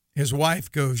 his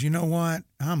wife goes, you know what?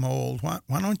 I'm old. Why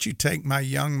don't you take my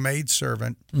young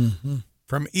maidservant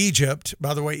from Egypt?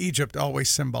 By the way, Egypt always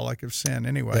symbolic of sin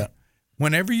anyway. Yeah.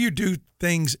 Whenever you do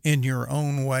things in your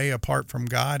own way apart from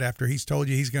God, after he's told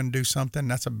you he's going to do something,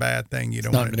 that's a bad thing. You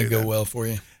don't want to do that. It's not going to go well for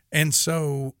you. And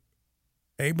so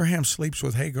Abraham sleeps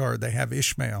with Hagar. They have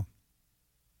Ishmael.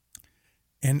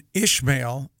 And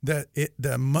Ishmael,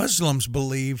 the Muslims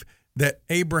believe that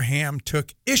Abraham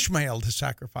took Ishmael to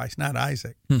sacrifice, not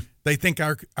Isaac. They think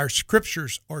our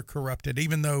scriptures are corrupted,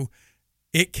 even though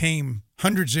it came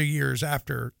hundreds of years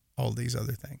after all these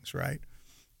other things, right?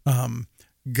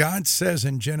 God says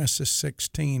in Genesis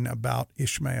 16 about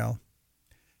Ishmael,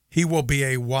 he will be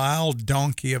a wild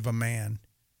donkey of a man.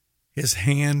 His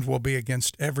hand will be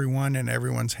against everyone and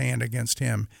everyone's hand against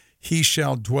him. He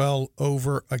shall dwell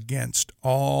over against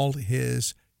all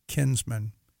his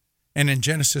kinsmen. And in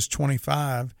Genesis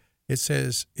 25, it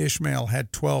says Ishmael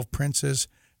had 12 princes,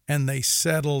 and they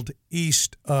settled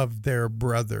east of their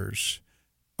brothers,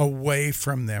 away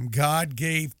from them. God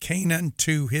gave Canaan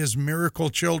to his miracle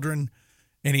children,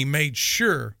 and he made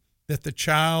sure that the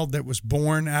child that was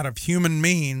born out of human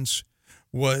means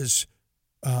was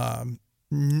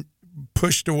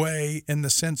pushed away in the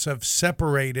sense of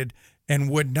separated and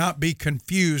would not be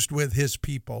confused with his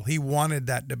people. He wanted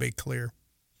that to be clear.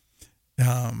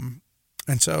 And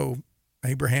so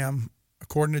Abraham,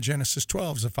 according to Genesis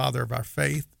 12, is the father of our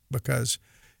faith because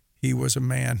he was a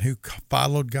man who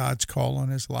followed God's call on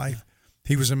his life.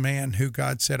 He was a man who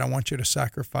God said, I want you to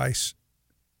sacrifice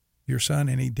your son,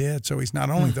 and he did. So he's not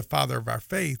only the father of our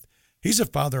faith, he's a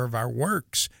father of our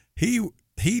works.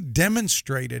 He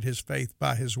demonstrated his faith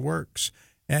by his works.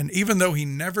 And even though he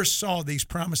never saw these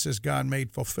promises God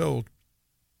made fulfilled,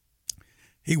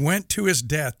 he went to his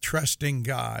death trusting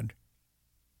God.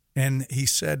 And he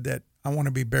said that I want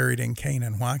to be buried in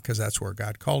Canaan. Why? Because that's where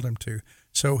God called him to.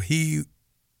 So he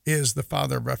is the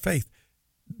father of our faith.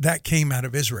 That came out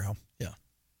of Israel. Yeah.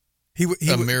 He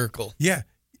a miracle. Yeah.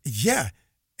 Yeah.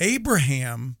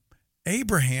 Abraham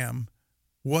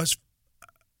was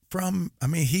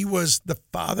he was the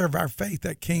father of our faith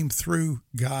that came through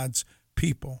God's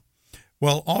people.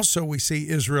 Well, also we see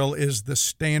Israel is the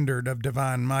standard of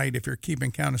divine might. If you're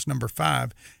keeping count, it's number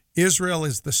 5. Israel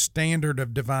is the standard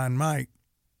of divine might.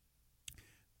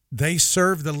 They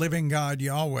serve the living God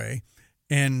Yahweh.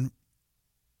 And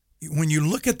when you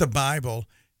look at the Bible,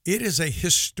 it is a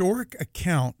historic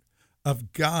account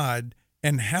of God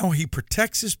and how he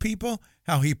protects his people,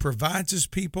 how he provides his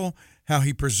people, how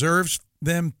he preserves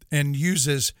them and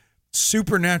uses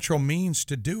supernatural means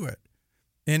to do it.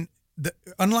 And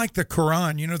unlike the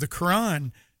Quran, the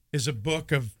Quran is a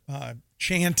book of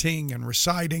chanting and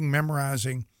reciting,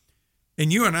 memorizing.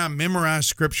 And you and I memorize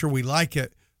scripture, we like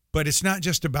it, but it's not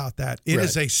just about that. It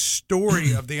is a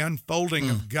story of the unfolding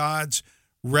of God's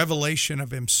revelation of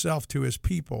himself to his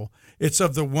people. It's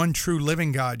of the one true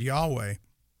living God, Yahweh.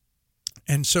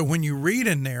 And so when you read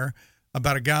in there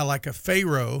about a guy like a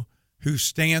Pharaoh who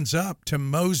stands up to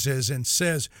Moses and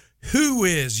says, who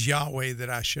is Yahweh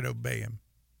that I should obey him?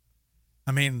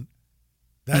 I mean,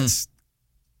 that's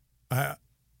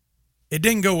it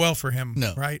didn't go well for him,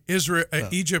 right?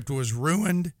 Egypt was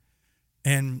ruined,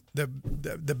 and the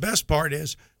best part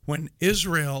is when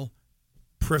Israel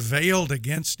prevailed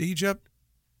against Egypt,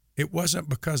 it wasn't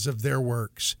because of their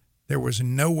works. There was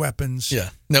no weapons. Yeah,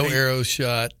 no arrows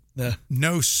shot.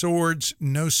 No swords,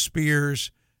 no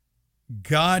spears.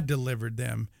 God delivered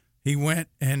them. He went,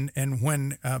 and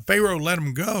when Pharaoh let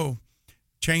him go,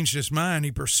 changed his mind,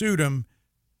 he pursued him,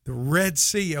 the Red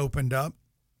Sea opened up.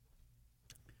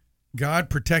 God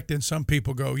protected. Some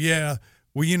people go, yeah,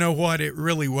 well, you know what? It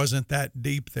really wasn't that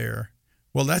deep there.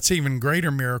 Well, that's even greater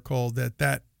miracle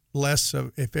that less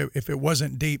of, if it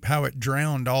wasn't deep, how it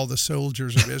drowned all the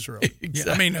soldiers of Israel.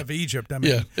 Exactly. Of Egypt.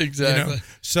 Yeah, exactly.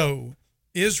 So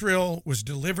Israel was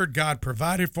delivered. God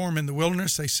provided for them in the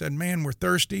wilderness. They said, man, we're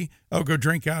thirsty. Oh, go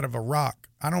drink out of a rock.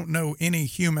 I don't know any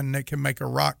human that can make a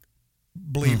rock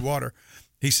bleed water.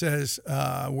 He says,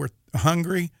 we're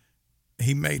hungry.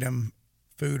 He made them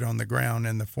food on the ground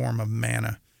in the form of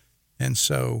manna. And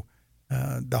so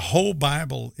the whole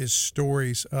Bible is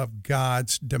stories of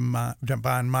God's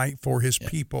divine might for his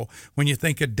people. When you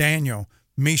think of Daniel,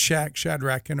 Meshach,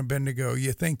 Shadrach, and Abednego,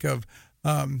 you think of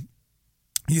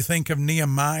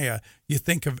Nehemiah, you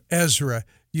think of Ezra,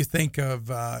 you think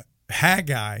of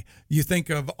Haggai, you think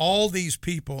of all these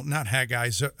people, not Haggai,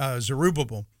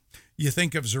 Zerubbabel. You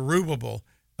think of Zerubbabel,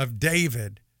 of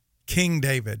David, King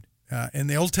David. In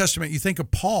the Old Testament, you think of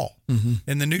Paul.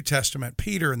 In the New Testament,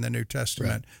 Peter in the New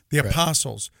Testament, the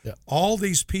apostles. Yeah. All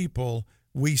these people,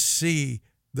 we see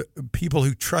the people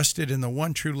who trusted in the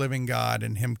one true living God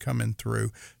and him coming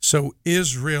through. So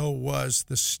Israel was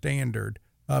the standard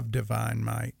of divine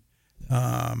might.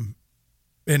 And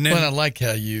then, I like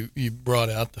how you brought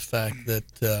out the fact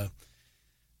that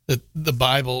that the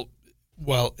Bible,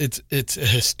 while it's a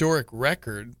historic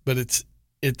record, but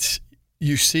it's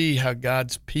you see how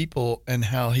God's people and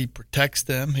how he protects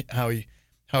them, how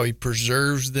he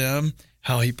preserves them,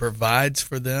 how he provides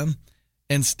for them,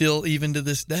 and still even to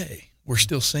this day we're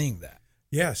still seeing that.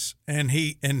 Yes, and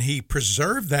he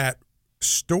preserved that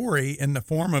story in the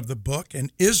form of the book.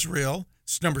 And Israel,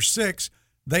 it's number 6,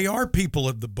 they are people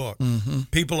of the book,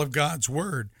 people of God's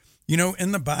word. You know,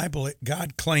 in the Bible,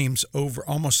 God claims over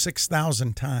almost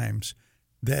 6,000 times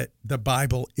that the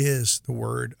Bible is the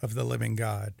word of the living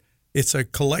God. It's a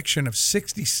collection of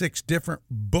 66 different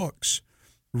books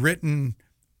written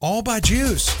all by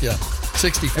Jews. Yeah,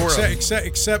 64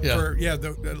 except for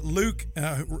the Luke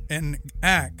and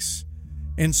Acts.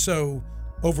 And so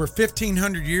over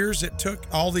 1,500 years, it took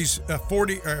all these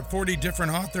 40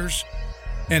 different authors,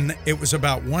 and it was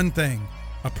about one thing: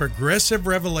 a progressive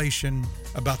revelation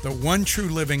about the one true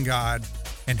living God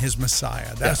and his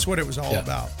Messiah. That's what it was all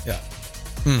about. Yeah.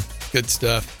 Good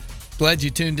stuff. Glad you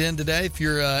tuned in today. If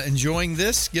you're enjoying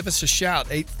this, give us a shout.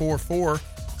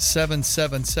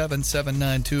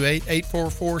 844-777-7928,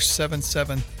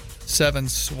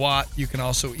 844-777-SWAT. You can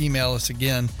also email us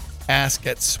again,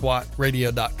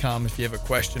 ask@swatradio.com if you have a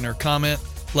question or comment.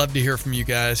 Love to hear from you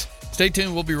guys. Stay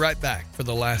tuned. We'll be right back for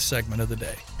the last segment of the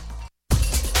day.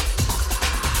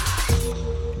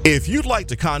 If you'd like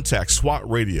to contact SWAT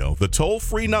Radio, the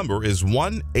toll-free number is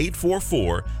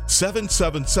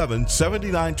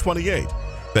 1-844-777-7928.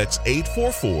 That's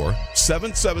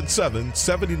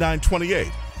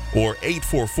 844-777-7928 or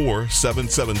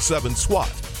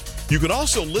 844-777-SWAT. You can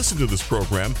also listen to this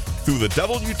program through the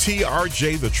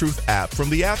WTRJ The Truth app from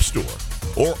the App Store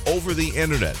or over the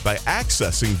internet by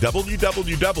accessing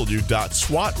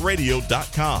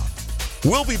www.swatradio.com.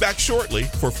 We'll be back shortly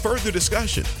for further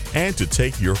discussion and to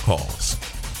take your calls.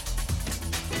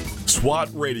 SWAT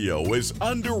Radio is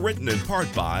underwritten in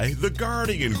part by The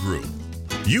Guardian Group.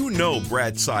 You know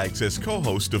Brad Sykes as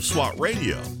co-host of SWAT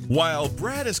Radio. While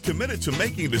Brad is committed to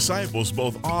making disciples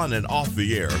both on and off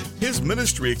the air, his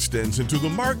ministry extends into the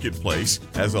marketplace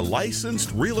as a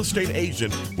licensed real estate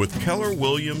agent with Keller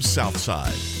Williams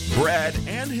Southside. Brad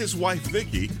and his wife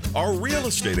Vicki are real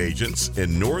estate agents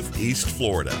in Northeast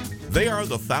Florida. They are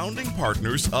the founding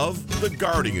partners of The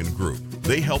Guardian Group.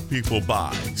 They help people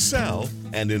buy, sell,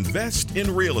 and invest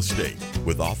in real estate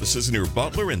with offices near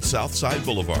Butler and Southside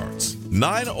Boulevards.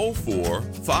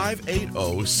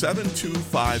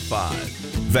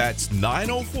 904-580-7255. That's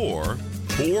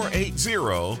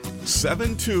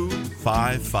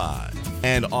 904-480-7255.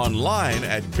 And online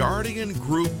at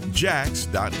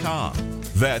GuardianGroupJax.com.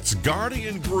 That's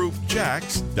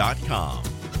GuardianGroupJax.com.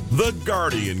 The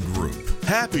Guardian Group.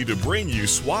 Happy to bring you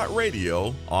SWAT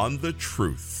Radio on The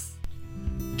Truth.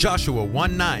 Joshua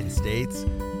 1:9 states,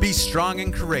 "Be strong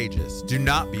and courageous. Do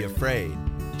not be afraid.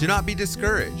 Do not be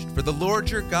discouraged, for the Lord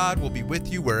your God will be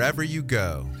with you wherever you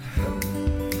go."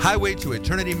 Highway to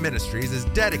Eternity Ministries is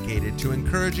dedicated to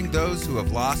encouraging those who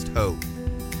have lost hope.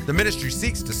 The ministry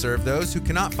seeks to serve those who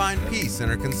cannot find peace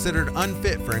and are considered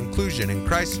unfit for inclusion in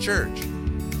Christ's church.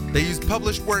 They use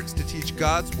published works to teach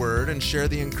God's Word and share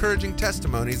the encouraging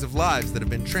testimonies of lives that have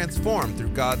been transformed through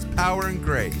God's power and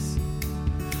grace.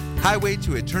 Highway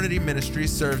to Eternity Ministry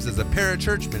serves as a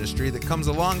parachurch ministry that comes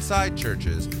alongside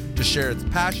churches to share its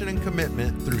passion and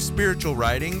commitment through spiritual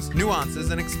writings,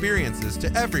 nuances, and experiences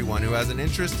to everyone who has an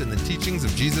interest in the teachings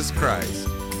of Jesus Christ.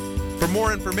 For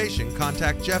more information,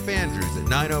 contact Jeff Andrews at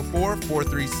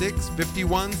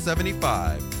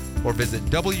 904-436-5175 or visit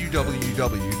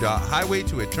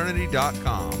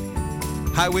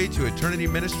www.highwaytoeternity.com. Highway to Eternity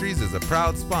Ministries is a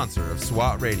proud sponsor of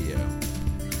SWAT Radio.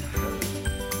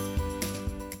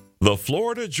 The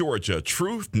Florida-Georgia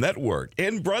Truth Network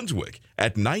in Brunswick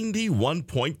at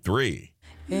 91.3.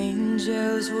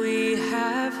 Angels we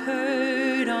have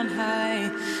heard on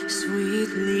high,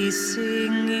 sweetly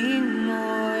singing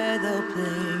o'er the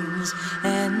plains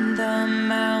and the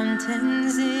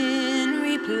mountains in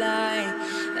reply,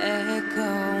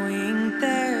 echoing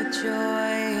their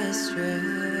joyous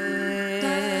strains.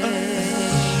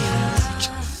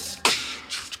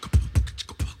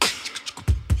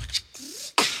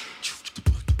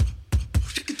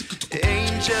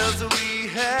 Angels we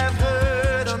have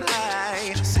heard on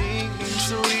high, singing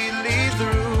sweetly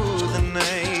through the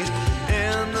night,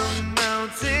 and the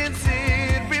mountains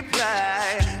in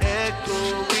reply,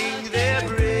 echoing their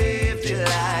brave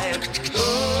delight. Oh,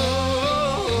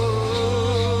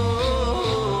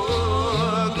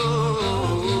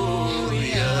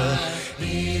 Gloria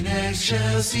in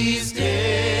excelsis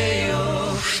Deo.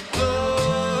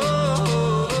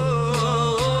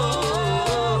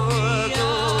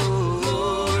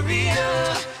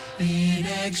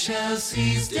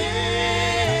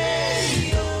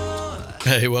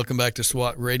 Hey, welcome back to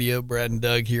SWAT Radio. Brad and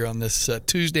Doug here on this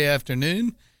Tuesday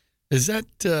afternoon. Is that,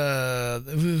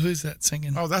 who's that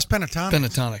singing? Oh, that's Pentatonics.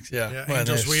 Pentatonics, yeah. Well,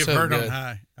 Angels we have heard good. On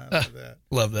high. I love that.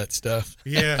 Love that stuff.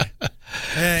 Yeah.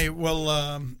 Hey,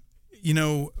 well,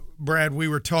 Brad, we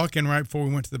were talking right before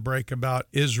we went to the break about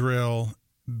Israel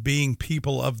being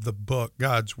people of the book,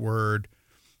 God's word.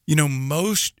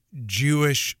 Most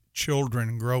Jewish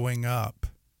children growing up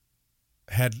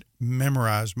had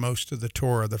memorized most of the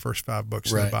Torah, the first 5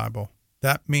 books of the Bible.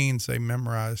 That means they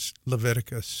memorized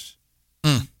Leviticus,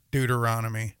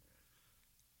 Deuteronomy.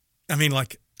 I mean,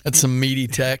 like, that's some meaty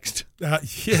text.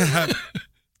 Yeah.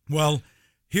 Well,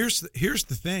 here's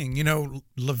the thing. You know,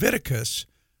 Leviticus,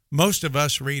 most of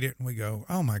us read it and we go,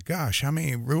 oh my gosh, how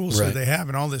many rules do they have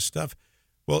and all this stuff?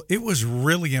 Well, it was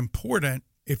really important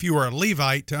if you were a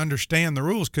Levite to understand the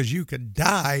rules, because you could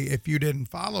die if you didn't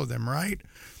follow them, right?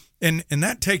 And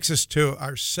that takes us to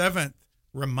our 7th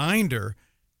reminder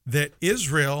that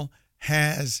Israel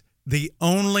has the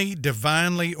only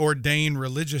divinely ordained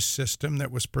religious system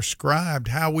that was prescribed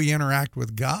how we interact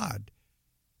with God.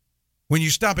 When you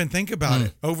stop and think about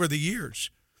it, over the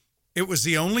years, it was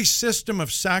the only system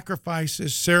of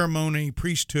sacrifices, ceremony,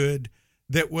 priesthood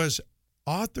that was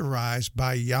authorized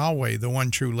by Yahweh, the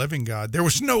one true living God. There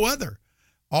was no other.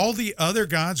 All the other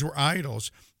gods were idols,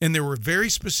 and there were very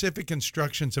specific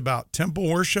instructions about temple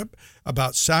worship,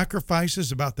 about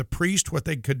sacrifices, about the priest, what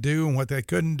they could do and what they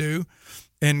couldn't do.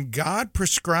 And God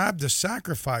prescribed the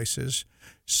sacrifices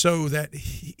so that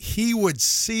he would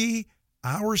see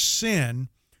our sin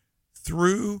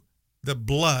through the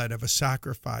blood of a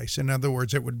sacrifice. In other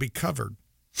words, it would be covered.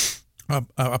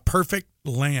 A perfect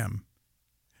lamb.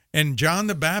 And John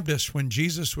the Baptist, when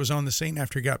Jesus was on the scene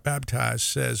after he got baptized,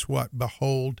 says what?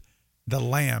 Behold the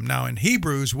Lamb. Now, in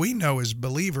Hebrews, we know as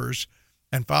believers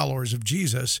and followers of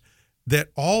Jesus that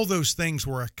all those things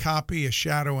were a copy, a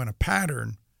shadow, and a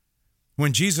pattern.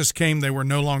 When Jesus came, they were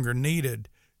no longer needed.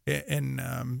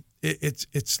 And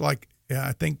it's like,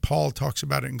 I think Paul talks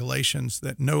about it in Galatians,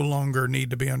 that no longer need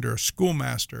to be under a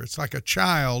schoolmaster. It's like a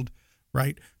child,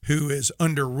 right, who is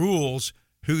under rules,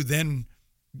 who then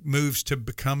moves to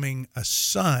becoming a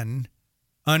son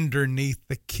underneath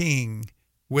the king,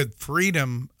 with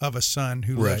freedom of a son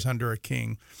who lives under a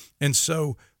king. And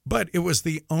so, but it was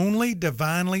the only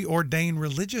divinely ordained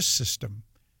religious system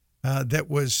that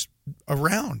was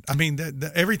around. I mean,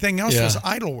 everything else was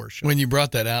idol worship. When you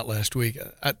brought that out last week,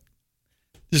 I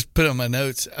just put on my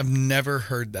notes, I've never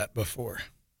heard that before.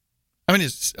 I mean,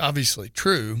 it's obviously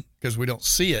true because we don't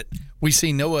see it. We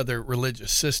see no other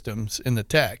religious systems in the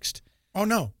text. Oh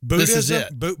no, Buddhism,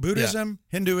 Buddhism,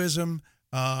 Hinduism,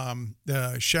 the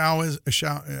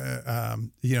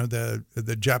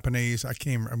the Japanese. I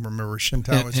can't remember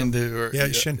Shintoism.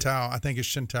 Shinto. I think it's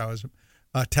Shintoism,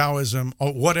 Taoism,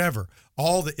 or whatever.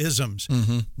 All the isms.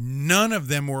 Mm-hmm. None of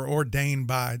them were ordained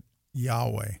by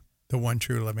Yahweh, the one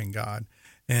true living God,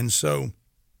 and so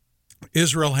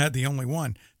Israel had the only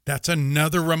one. That's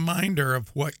another reminder of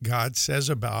what God says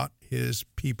about His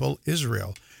people,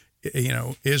 Israel. You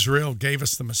know, Israel gave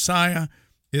us the Messiah.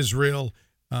 Israel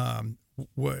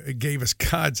gave us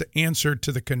God's answer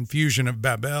to the confusion of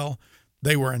Babel.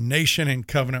 They were a nation in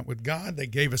covenant with God. They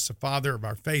gave us the father of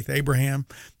our faith, Abraham.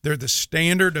 They're the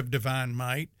standard of divine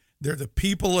might. They're the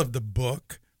people of the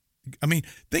book. I mean,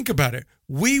 think about it.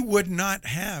 We would not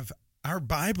have our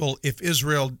Bible if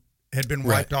Israel had been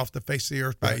wiped off the face of the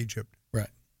earth by Egypt.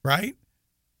 Right?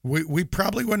 We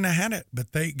probably wouldn't have had it,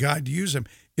 but God used them.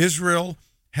 Israel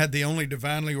had the only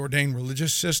divinely ordained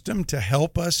religious system to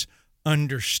help us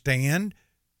understand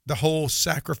the whole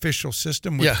sacrificial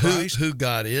system with Christ. Who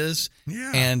God is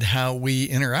and how we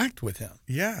interact with Him.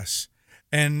 Yes.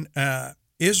 And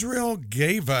Israel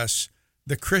gave us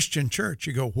the Christian church.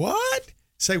 You go, what?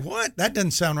 Say what? That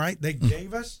doesn't sound right. They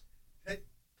gave us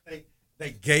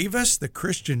they gave us the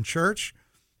Christian church.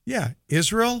 Yeah,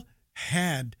 Israel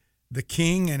had the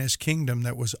king and his kingdom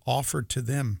that was offered to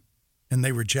them, and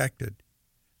they rejected.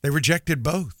 They rejected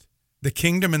both, the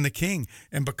kingdom and the king.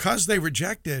 And because they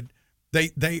rejected,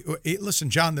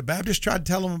 listen, John the Baptist tried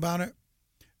to tell them about it.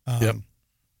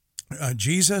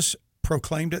 Jesus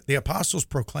proclaimed it. The apostles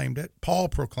proclaimed it. Paul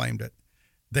proclaimed it.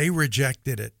 They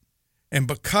rejected it. And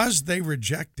because they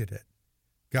rejected it,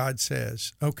 God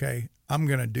says, okay, I'm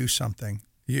going to do something.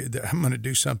 I'm going to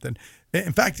do something.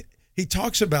 In fact, He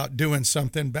talks about doing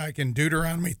something back in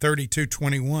Deuteronomy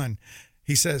 32:21.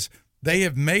 He says, they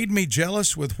have made me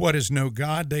jealous with what is no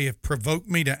God. They have provoked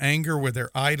me to anger with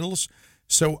their idols.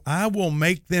 So I will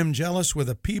make them jealous with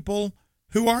a people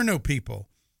who are no people.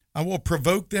 I will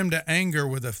provoke them to anger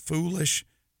with a foolish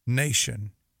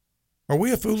nation. Are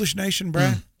we a foolish nation,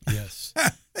 Brad? Yes.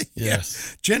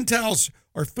 Yes. Gentiles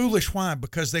are foolish. Why?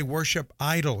 Because they worship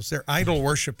idols. They're idol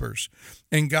worshipers.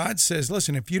 And God says,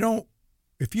 listen, if you don't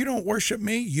worship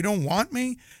me, you don't want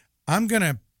me, I'm going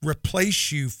to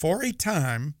replace you for a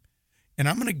time, and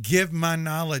I'm going to give my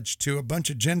knowledge to a bunch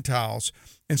of Gentiles.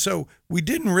 And so we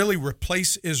didn't really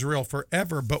replace Israel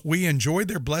forever, but we enjoyed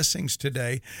their blessings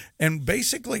today. And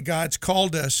basically, God's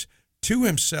called us to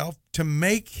himself to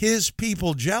make his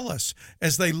people jealous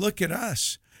as they look at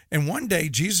us. And one day,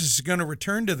 Jesus is going to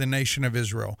return to the nation of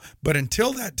Israel. But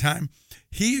until that time,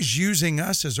 he is using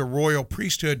us as a royal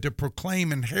priesthood to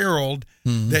proclaim and herald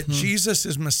that Jesus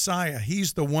is Messiah.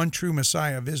 He's the one true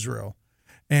Messiah of Israel.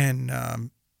 And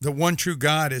the one true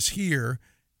God is here,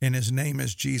 and his name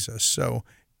is Jesus. So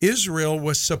Israel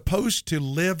was supposed to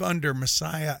live under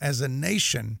Messiah as a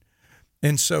nation.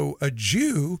 And so a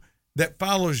Jew that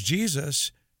follows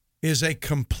Jesus is a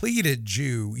completed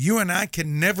Jew. You and I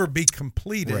can never be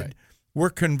completed. Right.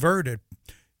 We're converted.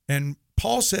 And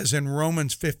Paul says in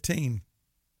Romans 15,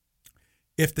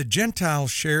 if the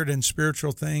Gentiles shared in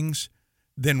spiritual things,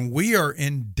 then we are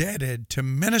indebted to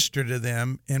minister to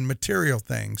them in material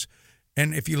things.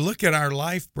 And if you look at our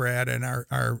life, Brad, and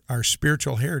our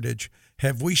spiritual heritage,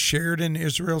 have we shared in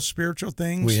Israel's spiritual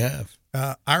things? We have.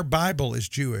 Our Bible is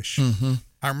Jewish.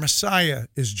 Our Messiah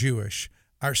is Jewish.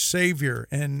 Our Savior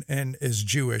and is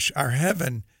Jewish. Our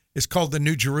heaven is called the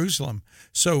New Jerusalem.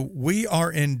 So we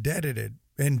are indebted.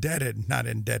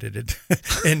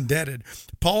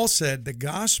 Paul said the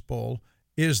gospel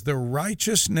is the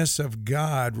righteousness of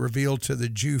God revealed to the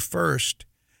Jew first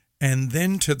and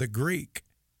then to the Greek.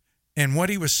 And what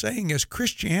he was saying is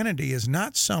Christianity is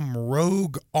not some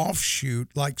rogue offshoot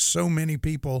like so many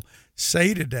people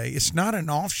say today. It's not an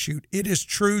offshoot. It is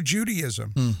true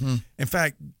Judaism. In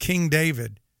fact, King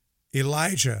David,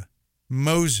 Elijah,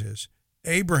 Moses,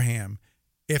 Abraham,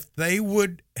 if they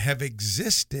would have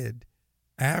existed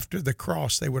after the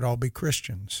cross, they would all be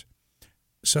Christians.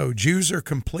 So Jews are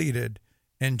completed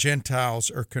and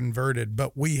Gentiles are converted.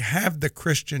 But we have the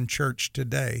Christian church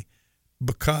today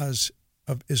because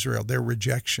of Israel, their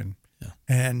rejection. Yeah.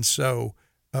 And so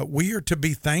we are to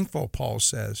be thankful, Paul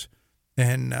says.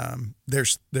 And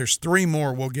there's three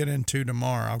more we'll get into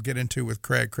tomorrow. I'll get into with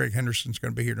Craig. Craig Henderson's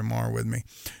going to be here tomorrow with me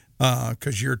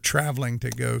because you're traveling to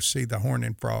go see the Horn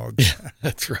and Frogs. Yeah,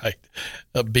 that's right.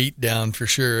 A beat down for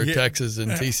sure. Yeah. Texas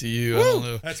and TCU. I don't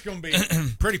know. That's going to be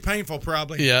pretty painful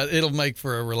probably. Yeah, it'll make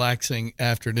for a relaxing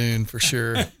afternoon for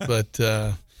sure. But,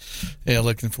 yeah,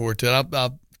 looking forward to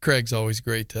it. Craig's always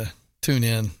great to tune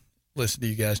in, listen to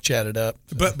you guys chat it up.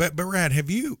 So. But Rad, have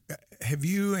you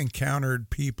encountered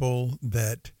people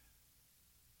that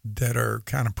are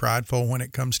kind of prideful when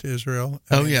it comes to Israel?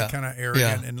 Kind of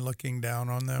arrogant and looking down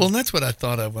on them. Well, and that's what I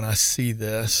thought of when I see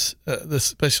this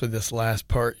especially this last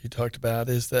part you talked about,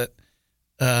 is that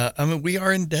we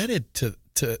are indebted to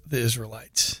the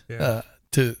Israelites,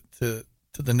 to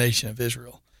the nation of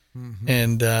Israel,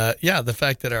 and the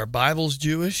fact that our Bible's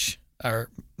Jewish.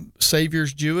 Our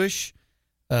Savior's Jewish.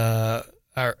 I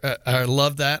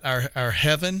love that. Our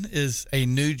heaven is a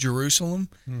New Jerusalem,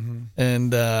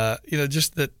 and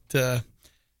just that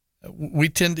we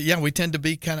tend to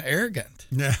be kind of arrogant.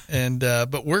 Yeah. And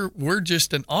but we're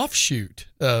just an offshoot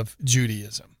of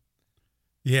Judaism.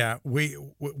 Yeah,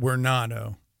 we're not.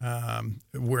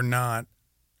 We're not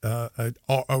a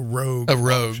rogue. A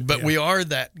rogue, but we are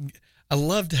that. I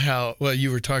loved how you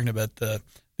were talking about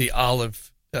the olive.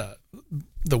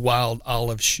 The wild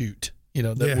olive shoot,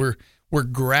 that we're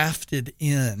grafted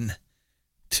in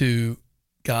to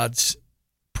God's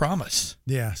promise.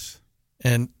 Yes.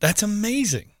 And that's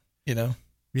amazing,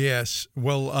 Yes.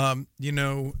 Well,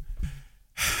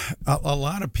 a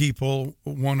lot of people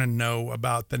want to know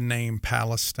about the name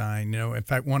Palestine. In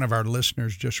fact, one of our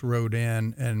listeners just wrote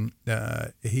in and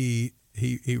he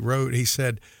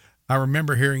said, I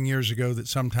remember hearing years ago that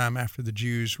sometime after the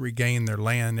Jews regained their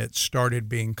land, it started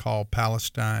being called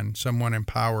Palestine. Someone in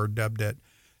power dubbed it,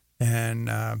 and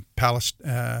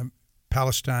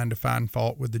Palestine to find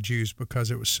fault with the Jews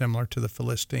because it was similar to the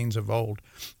Philistines of old.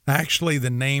 Actually, the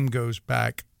name goes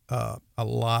back a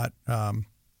lot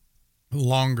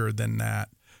longer than that.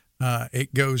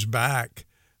 It goes back.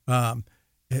 The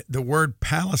word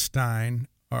Palestine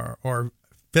or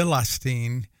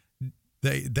Philistine.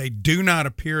 They do not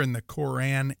appear in the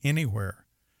Quran anywhere.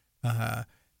 And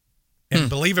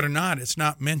believe it or not, it's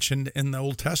not mentioned in the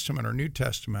Old Testament or New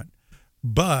Testament.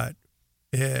 But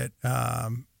it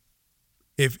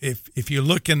if you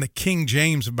look in the King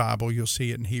James Bible, you'll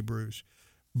see it in Hebrews.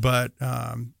 But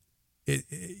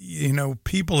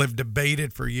people have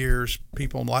debated for years,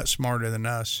 people a lot smarter than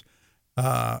us,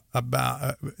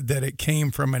 about that it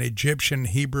came from an Egyptian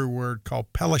Hebrew word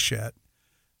called Peleshet,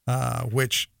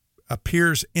 which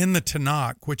appears in the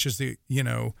Tanakh, which is the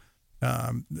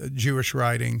Jewish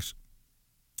writings,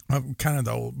 kind of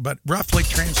the old, but roughly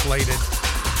translated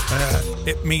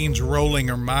It means rolling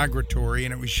or migratory,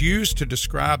 and it was used to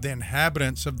describe the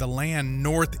inhabitants of the land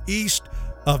northeast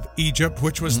of Egypt,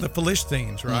 which was the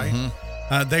Philistines, right?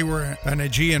 They were an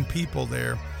Aegean people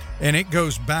there, and it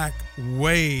goes back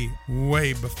way,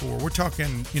 way before. We're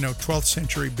talking, 12th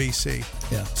century BC.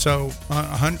 Yeah. So,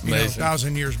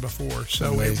 1,000 years before.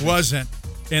 So Amazing. It wasn't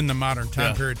in the modern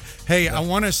time period. Hey, I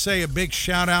want to say a big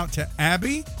shout out to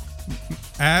Abby.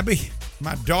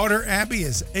 My daughter Abby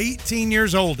is 18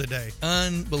 years old today.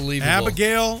 Unbelievable.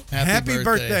 Abigail, happy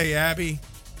birthday, Abby.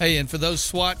 Hey, and for those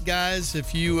SWAT guys,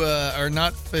 if you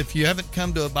haven't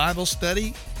come to a Bible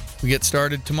study, we get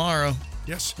started tomorrow.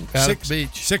 Yes, out at the beach.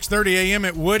 6:30 a.m.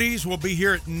 at Woody's. We'll be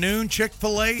here at noon.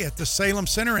 Chick-fil-A at the Salem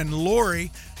Center, and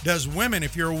Lori does women.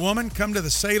 If you're a woman, come to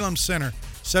the Salem Center,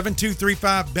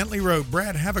 7235 Bentley Road.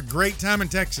 Brad, have a great time in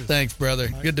Texas. Thanks, brother.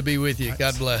 Mike. Good to be with you. Thanks.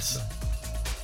 God bless. Bye.